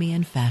made me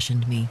and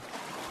fashioned me.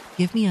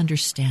 Give me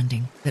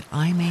understanding, that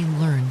I may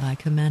learn thy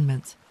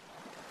commandments.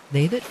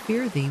 They that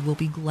fear thee will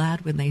be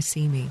glad when they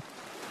see me,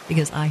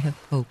 because I have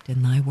hoped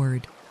in thy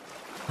word.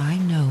 I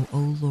know,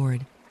 O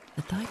Lord,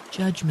 that thy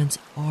judgments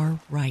are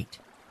right,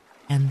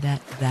 and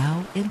that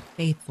thou in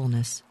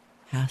faithfulness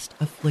hast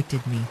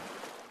afflicted me.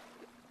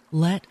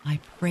 Let, I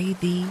pray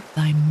thee,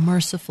 thy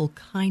merciful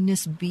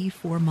kindness be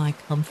for my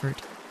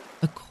comfort,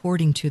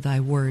 according to thy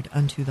word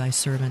unto thy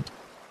servant.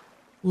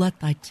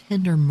 Let thy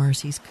tender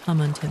mercies come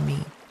unto me,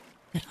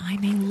 that I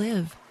may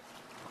live,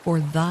 for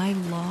thy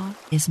law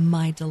is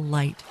my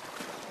delight.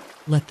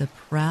 Let the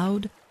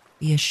proud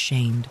be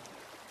ashamed,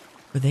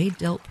 for they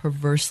dealt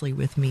perversely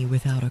with me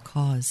without a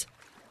cause.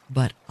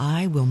 But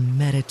I will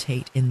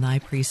meditate in thy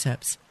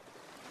precepts.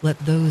 Let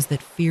those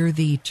that fear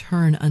thee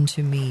turn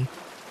unto me,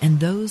 and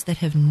those that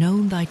have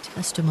known thy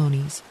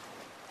testimonies.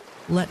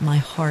 Let my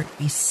heart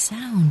be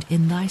sound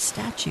in thy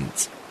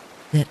statutes,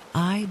 that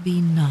I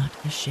be not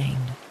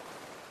ashamed.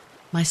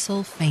 My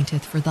soul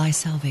fainteth for thy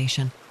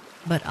salvation,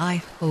 but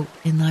I hope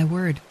in thy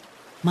word.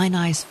 Mine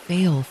eyes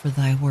fail for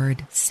thy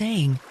word,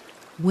 saying,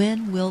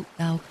 when wilt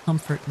thou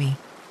comfort me?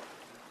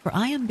 For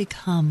I am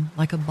become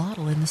like a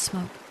bottle in the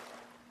smoke.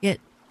 Yet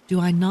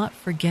do I not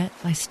forget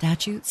thy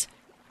statutes?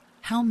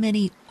 How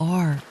many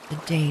are the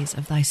days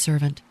of thy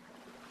servant?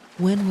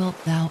 When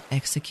wilt thou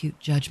execute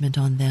judgment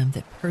on them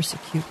that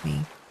persecute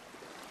me?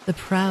 The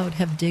proud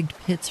have digged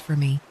pits for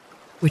me,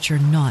 which are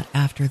not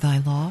after thy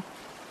law.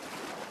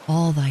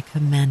 All thy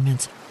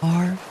commandments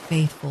are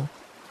faithful.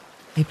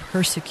 They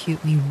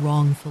persecute me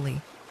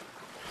wrongfully.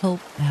 Help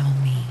thou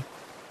me.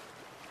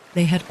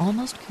 They had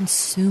almost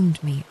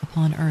consumed me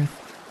upon earth,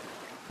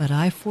 but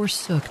I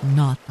forsook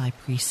not thy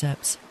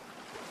precepts.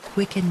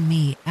 Quicken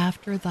me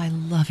after thy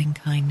loving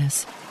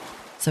kindness,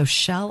 so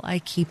shall I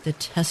keep the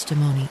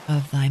testimony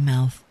of thy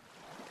mouth.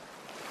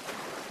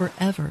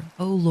 Forever,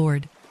 O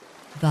Lord,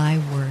 thy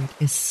word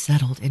is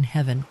settled in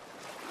heaven.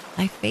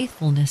 Thy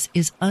faithfulness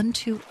is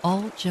unto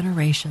all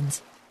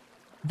generations.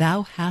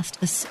 Thou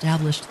hast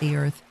established the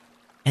earth,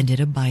 and it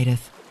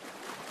abideth.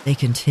 They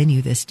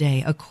continue this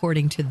day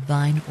according to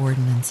thine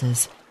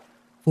ordinances,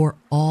 for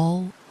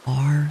all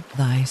are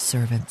thy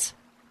servants.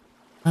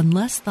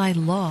 Unless thy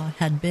law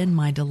had been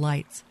my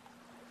delights,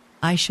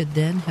 I should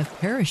then have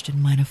perished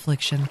in mine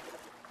affliction.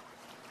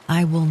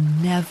 I will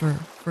never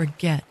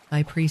forget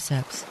thy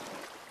precepts,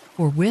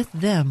 for with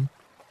them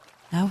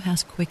thou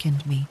hast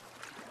quickened me.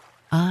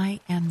 I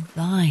am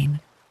thine.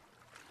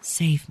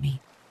 Save me.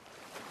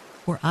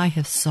 For I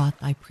have sought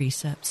thy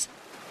precepts.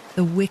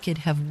 The wicked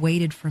have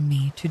waited for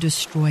me to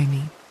destroy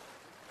me,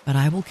 but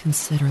I will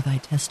consider thy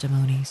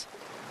testimonies.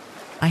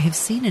 I have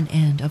seen an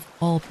end of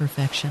all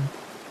perfection,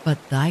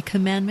 but thy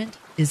commandment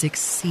is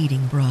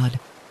exceeding broad.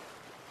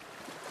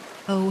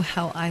 Oh,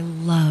 how I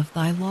love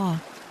thy law!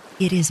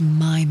 It is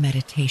my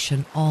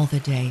meditation all the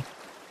day.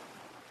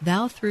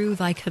 Thou through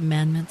thy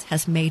commandments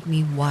hast made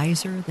me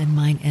wiser than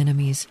mine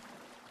enemies,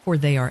 for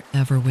they are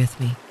ever with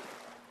me.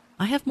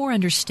 I have more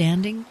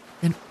understanding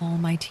than all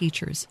my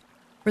teachers,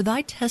 for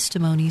thy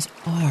testimonies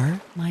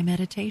are my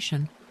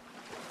meditation.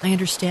 I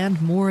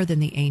understand more than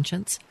the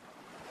ancients,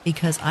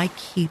 because I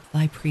keep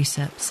thy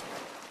precepts.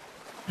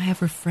 I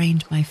have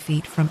refrained my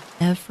feet from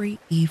every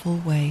evil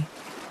way,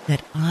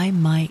 that I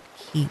might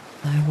keep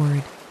thy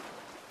word.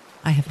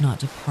 I have not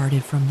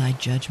departed from thy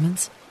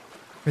judgments,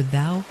 for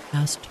thou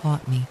hast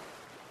taught me.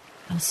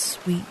 How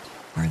sweet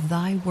are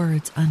thy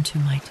words unto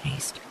my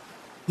taste,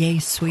 yea,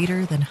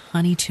 sweeter than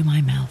honey to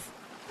my mouth.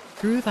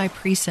 Through thy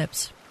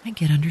precepts I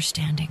get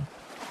understanding.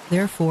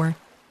 Therefore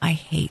I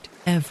hate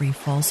every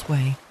false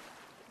way.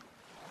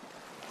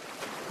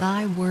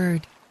 Thy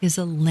word is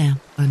a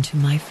lamp unto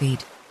my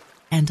feet,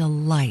 and a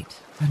light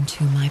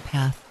unto my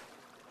path.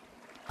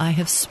 I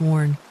have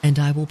sworn, and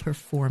I will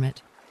perform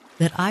it,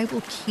 that I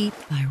will keep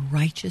thy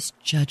righteous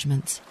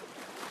judgments.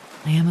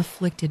 I am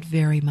afflicted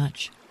very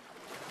much.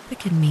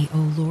 Quicken me, O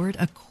Lord,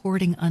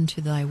 according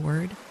unto thy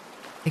word.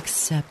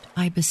 Accept,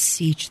 I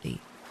beseech thee,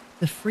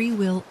 the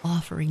freewill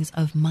offerings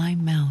of my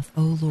mouth,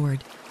 O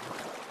Lord,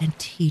 and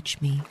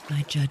teach me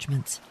thy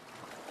judgments.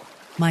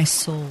 My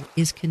soul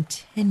is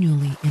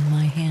continually in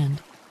my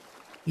hand,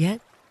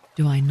 yet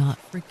do I not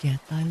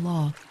forget thy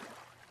law.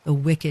 The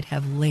wicked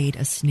have laid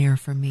a snare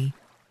for me,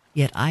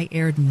 yet I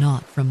erred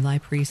not from thy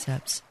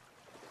precepts.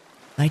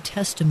 Thy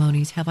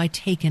testimonies have I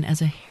taken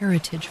as a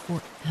heritage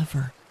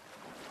forever,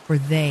 for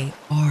they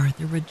are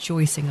the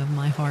rejoicing of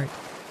my heart.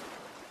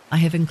 I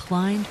have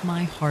inclined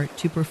my heart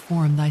to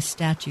perform thy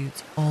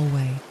statutes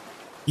alway,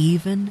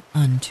 even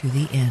unto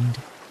the end.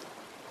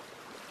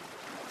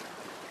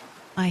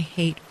 I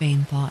hate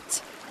vain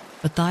thoughts,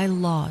 but thy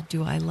law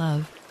do I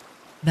love.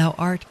 Thou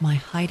art my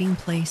hiding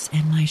place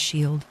and my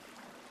shield.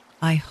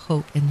 I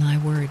hope in thy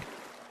word.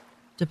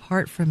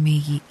 Depart from me,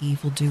 ye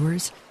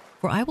evildoers,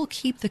 for I will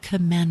keep the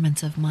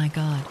commandments of my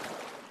God.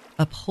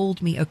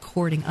 Uphold me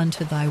according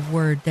unto thy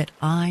word, that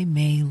I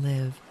may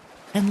live,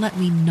 and let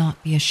me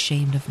not be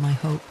ashamed of my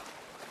hope.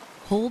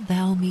 Hold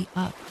thou me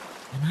up,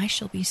 and I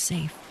shall be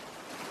safe,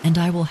 and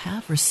I will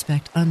have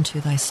respect unto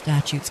thy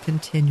statutes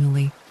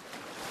continually.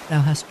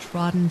 Thou hast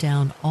trodden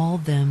down all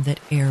them that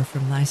err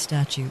from thy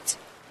statutes,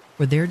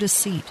 for their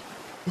deceit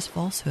is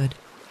falsehood.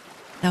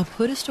 Thou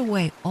puttest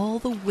away all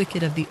the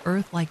wicked of the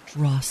earth like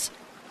dross.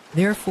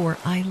 Therefore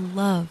I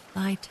love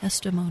thy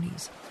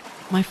testimonies.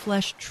 My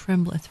flesh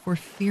trembleth for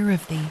fear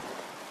of thee,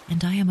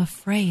 and I am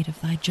afraid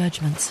of thy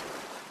judgments.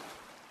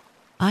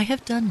 I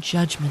have done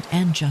judgment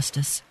and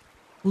justice.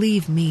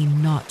 Leave me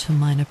not to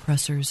mine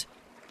oppressors.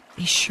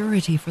 Be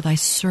surety for thy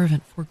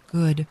servant for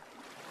good.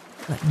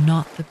 Let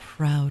not the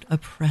proud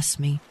oppress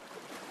me.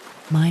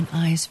 Mine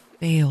eyes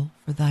fail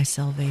for thy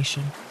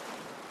salvation,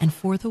 and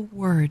for the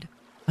word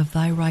of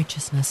thy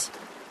righteousness.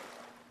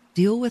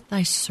 Deal with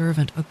thy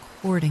servant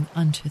according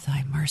unto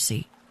thy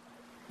mercy,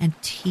 and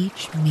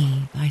teach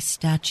me thy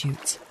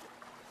statutes.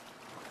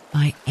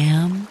 I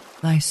am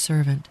thy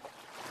servant.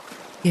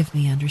 Give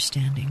me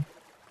understanding,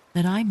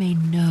 that I may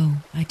know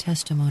thy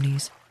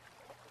testimonies.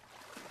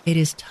 It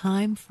is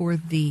time for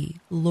thee,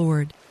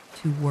 Lord,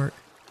 to work,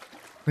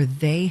 for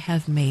they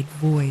have made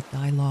void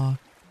thy law.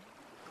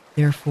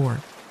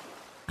 Therefore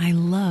I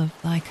love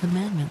thy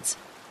commandments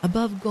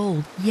above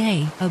gold,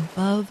 yea,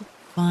 above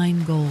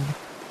fine gold.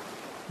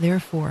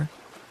 Therefore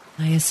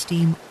I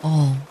esteem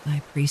all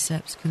thy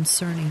precepts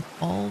concerning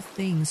all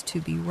things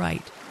to be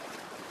right,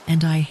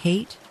 and I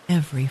hate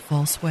every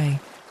false way.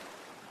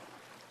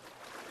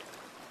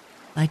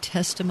 Thy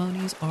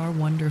testimonies are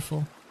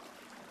wonderful.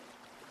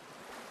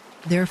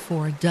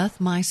 Therefore doth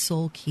my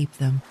soul keep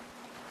them.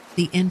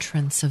 The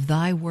entrance of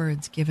thy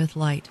words giveth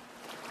light.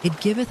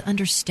 It giveth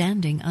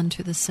understanding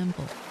unto the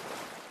simple.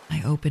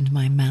 I opened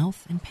my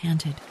mouth and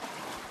panted,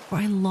 for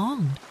I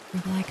longed for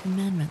thy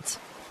commandments.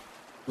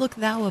 Look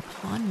thou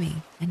upon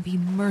me, and be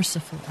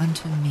merciful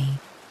unto me,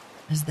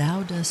 as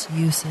thou dost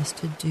usest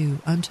to do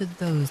unto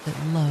those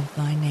that love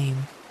thy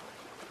name.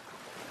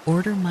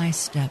 Order my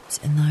steps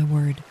in thy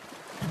word,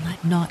 and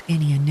let not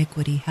any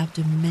iniquity have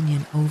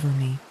dominion over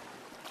me.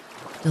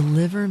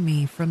 Deliver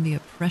me from the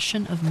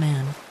oppression of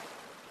man,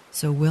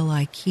 so will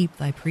I keep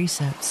thy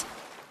precepts.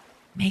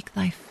 Make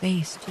thy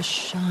face to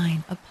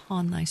shine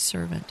upon thy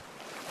servant,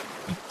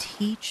 and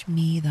teach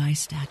me thy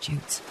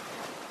statutes.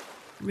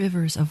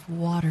 Rivers of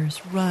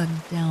waters run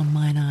down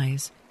mine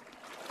eyes,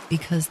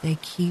 because they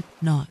keep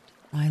not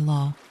thy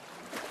law.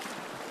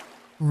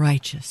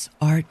 Righteous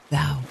art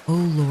thou, O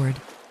Lord,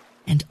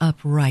 and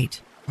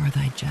upright are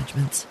thy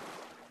judgments.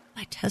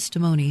 Thy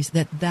testimonies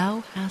that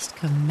thou hast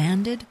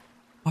commanded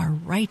are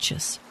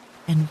righteous.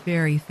 and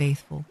very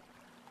faithful.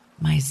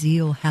 My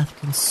zeal hath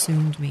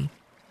consumed me,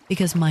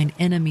 because mine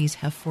enemies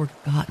have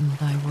forgotten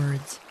thy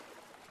words.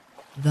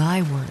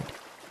 Thy word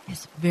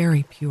is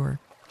very pure,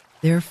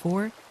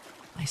 therefore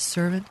thy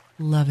servant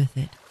loveth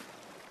it.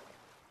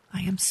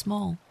 I am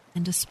small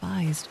and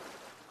despised,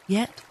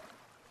 yet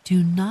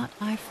do not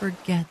I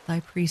forget thy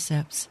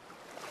precepts.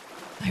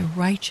 Thy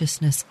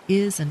righteousness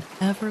is an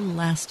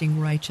everlasting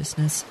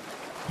righteousness,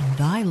 and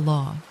thy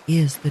law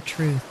is the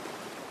truth.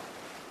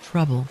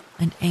 Trouble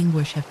and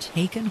anguish have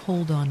taken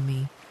hold on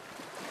me,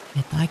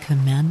 yet thy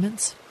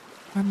commandments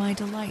are my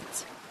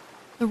delights.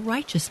 The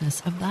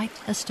righteousness of thy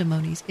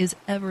testimonies is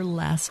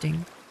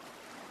everlasting.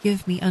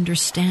 Give me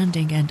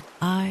understanding, and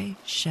I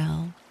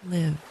shall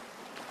live.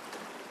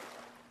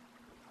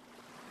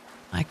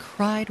 I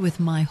cried with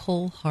my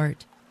whole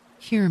heart,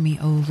 Hear me,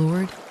 O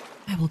Lord,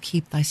 I will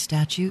keep thy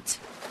statutes.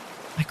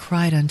 I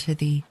cried unto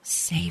thee,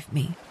 Save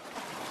me,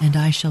 and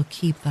I shall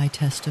keep thy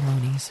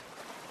testimonies.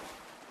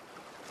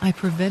 I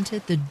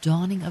prevented the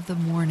dawning of the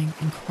morning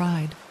and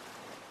cried.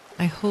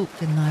 I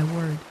hoped in thy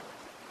word.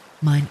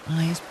 Mine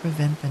eyes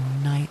prevent the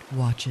night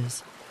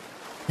watches,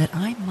 that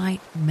I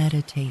might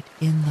meditate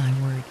in thy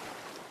word.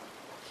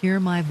 Hear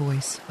my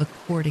voice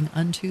according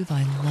unto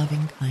thy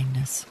loving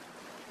kindness.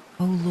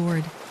 O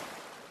Lord,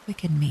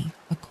 quicken me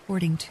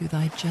according to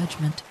thy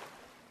judgment.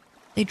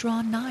 They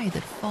draw nigh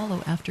that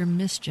follow after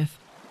mischief.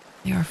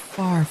 They are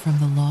far from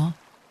the law.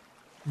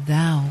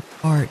 Thou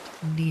art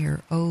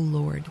near, O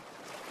Lord,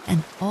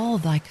 and all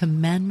thy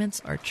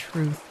commandments are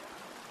truth.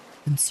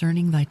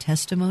 Concerning thy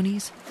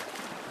testimonies,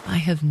 I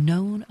have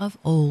known of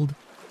old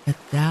that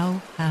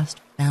thou hast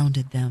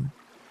founded them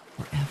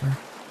forever.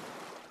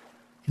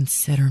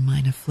 Consider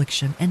mine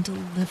affliction and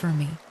deliver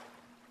me,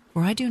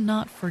 for I do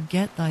not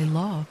forget thy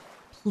law.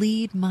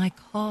 Plead my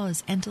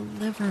cause and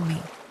deliver me.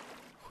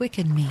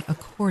 Quicken me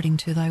according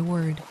to thy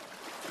word.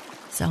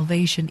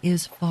 Salvation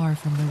is far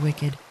from the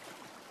wicked,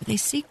 for they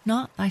seek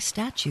not thy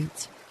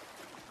statutes.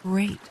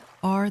 Great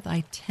are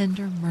thy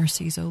tender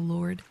mercies, O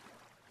Lord.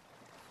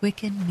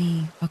 Quicken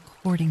me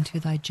according to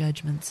thy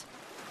judgments.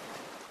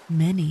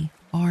 Many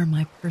are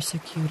my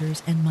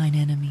persecutors and mine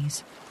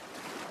enemies,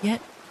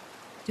 yet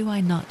do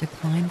I not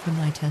decline from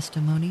thy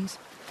testimonies.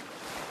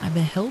 I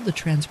beheld the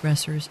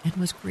transgressors and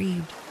was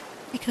grieved,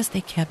 because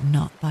they kept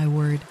not thy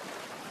word.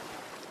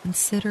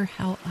 Consider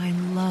how I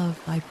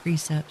love thy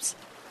precepts.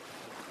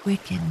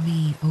 Quicken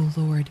me, O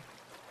Lord,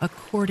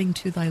 according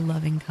to thy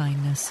loving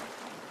kindness.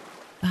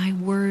 Thy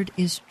word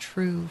is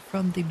true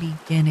from the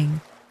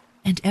beginning,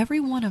 and every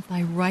one of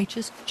thy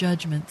righteous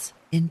judgments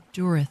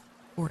endureth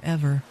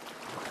forever.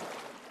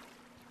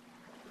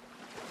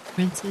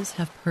 Princes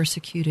have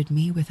persecuted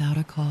me without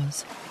a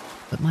cause,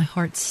 but my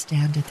heart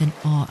standeth in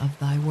awe of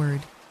thy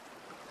word.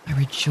 I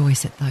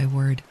rejoice at thy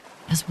word,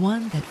 as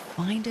one that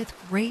findeth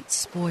great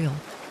spoil.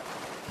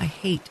 I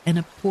hate and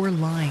abhor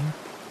lying,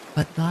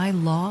 but thy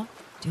law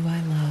do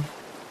I love.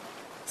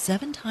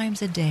 7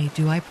 times a day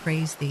do I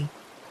praise thee,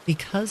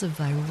 because of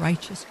thy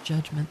righteous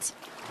judgments.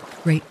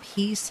 Great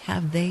peace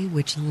have they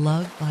which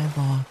love thy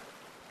law,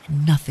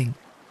 and nothing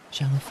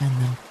shall offend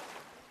them.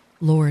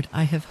 Lord,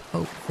 I have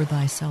hoped for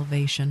thy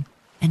salvation,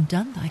 and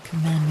done thy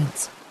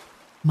commandments.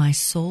 My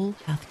soul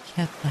hath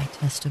kept thy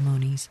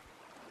testimonies,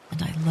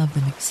 and I love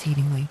them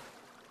exceedingly.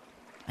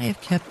 I have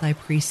kept thy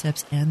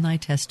precepts and thy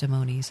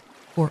testimonies,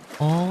 for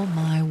all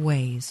my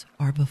ways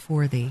are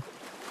before thee.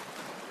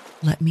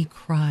 Let me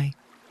cry,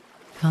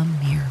 Come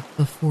near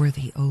before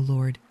thee, O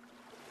Lord.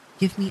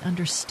 Give me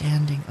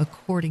understanding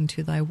according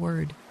to thy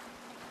word.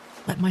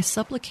 Let my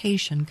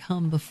supplication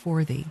come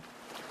before thee.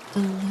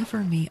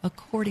 Deliver me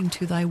according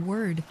to thy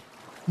word.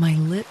 My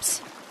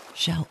lips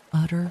shall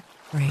utter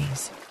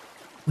praise.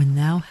 When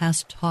thou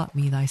hast taught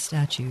me thy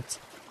statutes,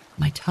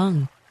 my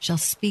tongue shall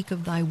speak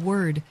of thy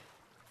word,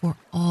 for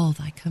all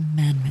thy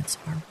commandments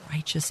are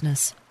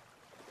righteousness.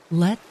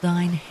 Let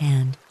thine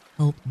hand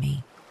help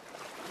me,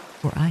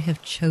 for I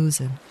have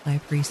chosen thy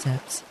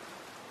precepts.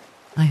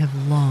 I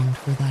have longed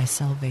for thy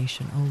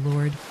salvation, O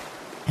Lord,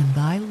 and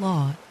thy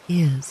law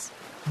is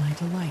my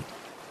delight.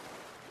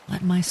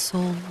 Let my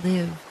soul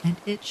live, and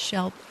it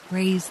shall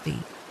praise thee,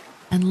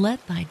 and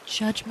let thy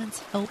judgments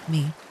help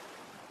me.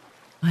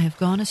 I have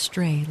gone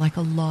astray like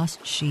a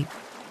lost sheep.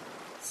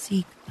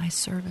 Seek thy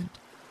servant,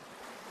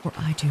 for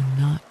I do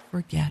not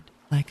forget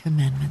thy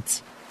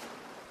commandments.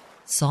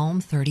 Psalm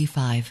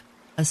 35,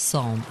 a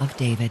psalm of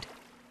David.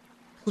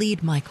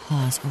 Plead my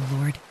cause, O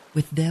Lord,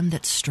 with them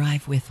that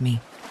strive with me.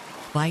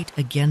 Fight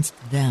against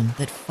them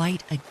that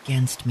fight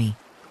against me.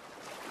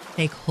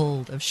 Take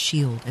hold of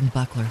shield and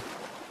buckler,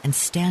 and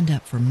stand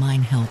up for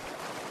mine help.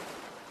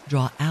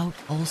 Draw out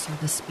also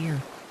the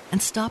spear,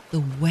 and stop the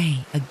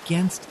way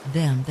against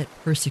them that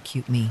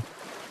persecute me.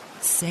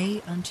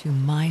 Say unto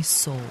my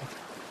soul,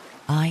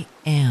 I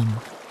am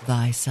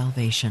thy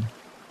salvation.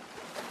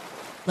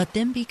 Let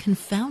them be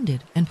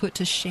confounded and put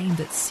to shame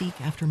that seek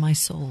after my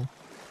soul.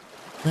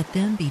 Let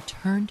them be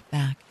turned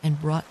back and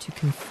brought to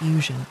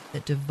confusion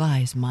that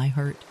devise my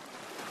hurt.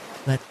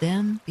 Let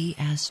them be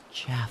as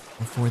chaff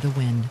before the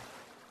wind,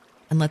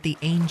 and let the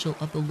angel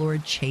of the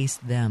Lord chase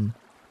them.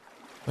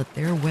 Let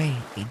their way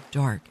be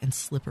dark and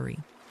slippery,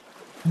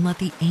 and let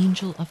the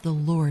angel of the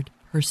Lord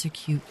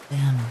persecute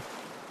them.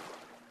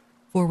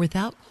 For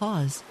without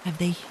cause have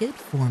they hid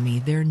for me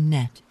their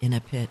net in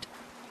a pit,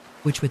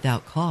 which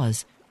without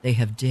cause they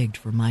have digged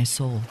for my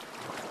soul.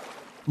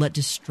 Let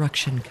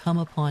destruction come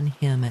upon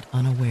him at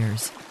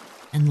unawares,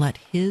 and let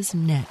his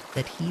net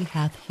that he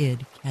hath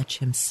hid catch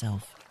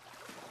himself.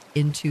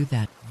 Into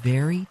that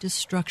very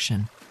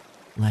destruction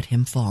let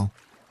him fall.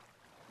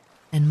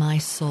 And my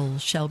soul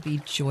shall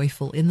be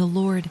joyful in the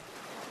Lord.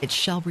 It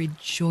shall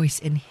rejoice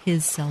in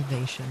his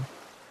salvation.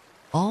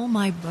 All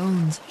my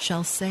bones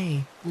shall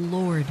say,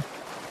 Lord,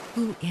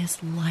 who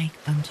is like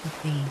unto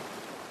thee,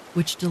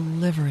 which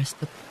deliverest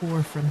the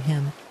poor from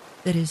him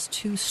that is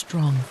too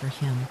strong for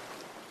him,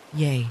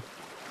 yea,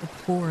 the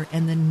poor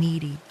and the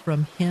needy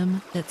from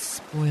him that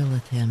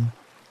spoileth him.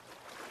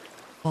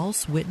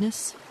 False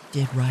witness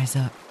did rise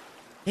up.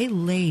 They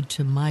laid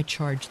to my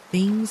charge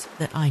things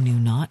that I knew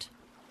not.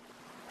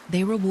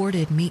 They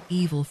rewarded me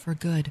evil for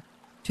good,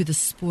 to the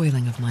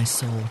spoiling of my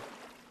soul.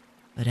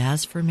 But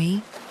as for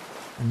me,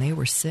 when they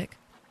were sick,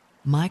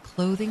 my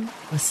clothing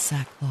was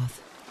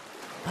sackcloth.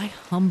 I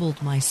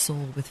humbled my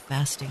soul with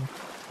fasting,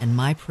 and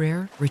my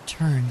prayer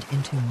returned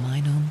into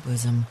mine own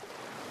bosom.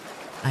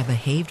 I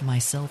behaved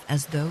myself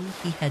as though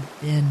he had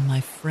been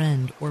my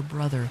friend or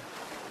brother.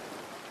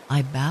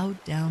 I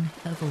bowed down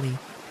heavily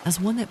as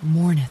one that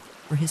mourneth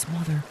for his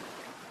mother.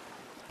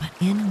 But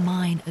in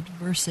mine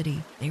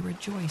adversity they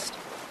rejoiced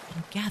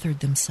and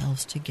gathered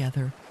themselves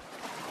together.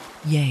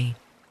 Yea,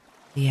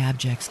 the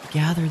abjects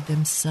gathered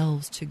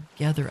themselves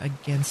together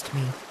against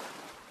me,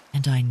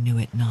 and I knew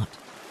it not.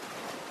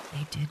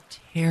 They did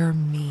tear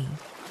me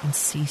and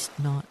ceased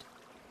not.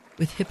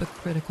 With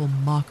hypocritical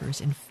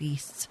mockers and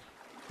feasts,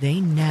 they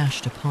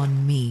gnashed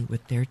upon me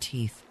with their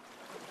teeth.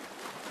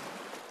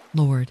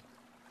 Lord,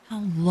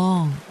 how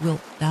long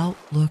wilt thou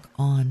look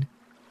on?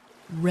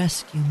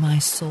 Rescue my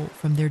soul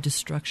from their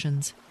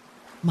destructions,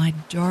 my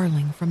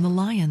darling from the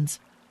lions.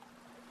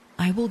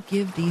 I will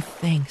give thee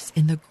thanks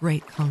in the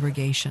great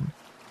congregation.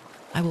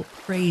 I will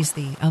praise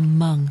thee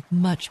among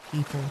much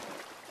people.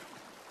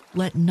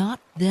 Let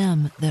not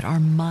them that are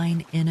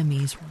mine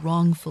enemies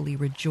wrongfully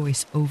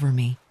rejoice over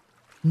me,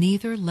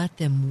 neither let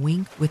them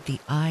wink with the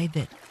eye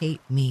that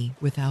hate me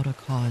without a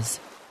cause.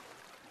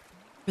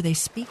 For they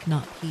speak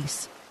not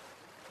peace,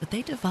 but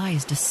they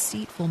devise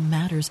deceitful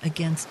matters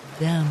against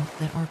them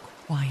that are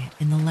quiet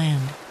in the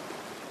land.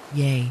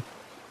 Yea,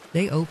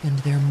 they opened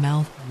their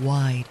mouth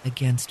wide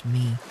against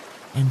me,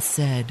 and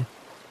said,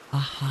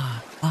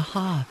 Aha,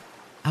 aha,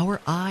 our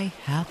eye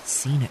hath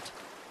seen it.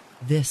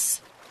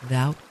 This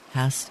thou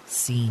hast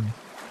seen.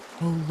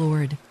 O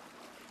Lord,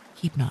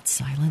 keep not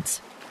silence.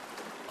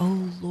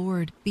 O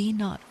Lord, be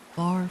not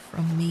far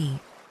from me.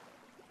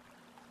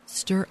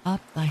 Stir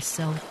up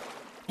thyself,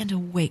 and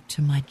awake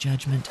to my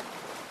judgment,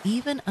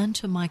 even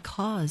unto my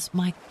cause,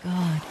 my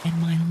God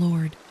and my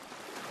Lord.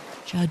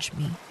 Judge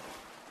me,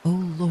 O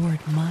Lord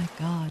my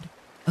God,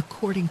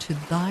 according to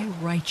thy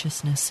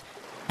righteousness,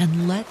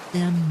 and let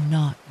them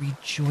not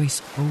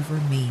rejoice over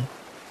me.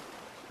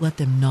 Let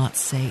them not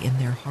say in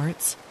their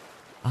hearts,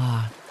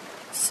 Ah,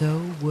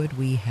 so would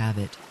we have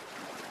it.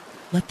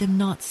 Let them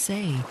not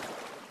say,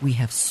 We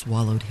have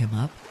swallowed him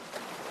up.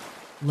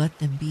 Let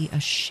them be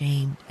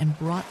ashamed and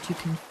brought to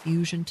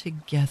confusion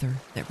together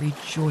that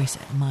rejoice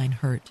at mine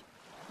hurt.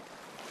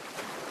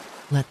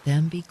 Let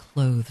them be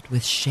clothed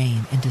with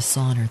shame and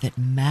dishonor that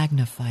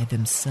magnify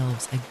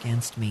themselves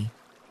against me.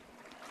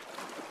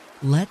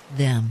 Let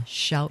them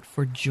shout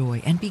for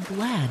joy and be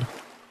glad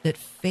that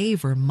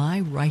favor my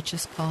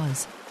righteous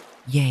cause.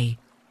 Yea,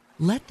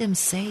 let them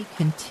say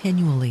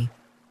continually,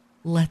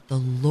 Let the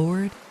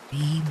Lord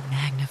be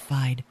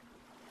magnified,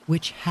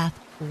 which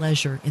hath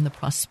pleasure in the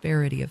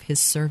prosperity of his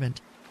servant.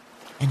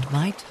 And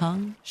my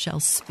tongue shall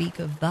speak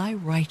of thy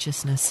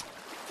righteousness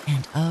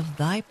and of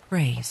thy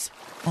praise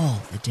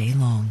all the day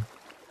long.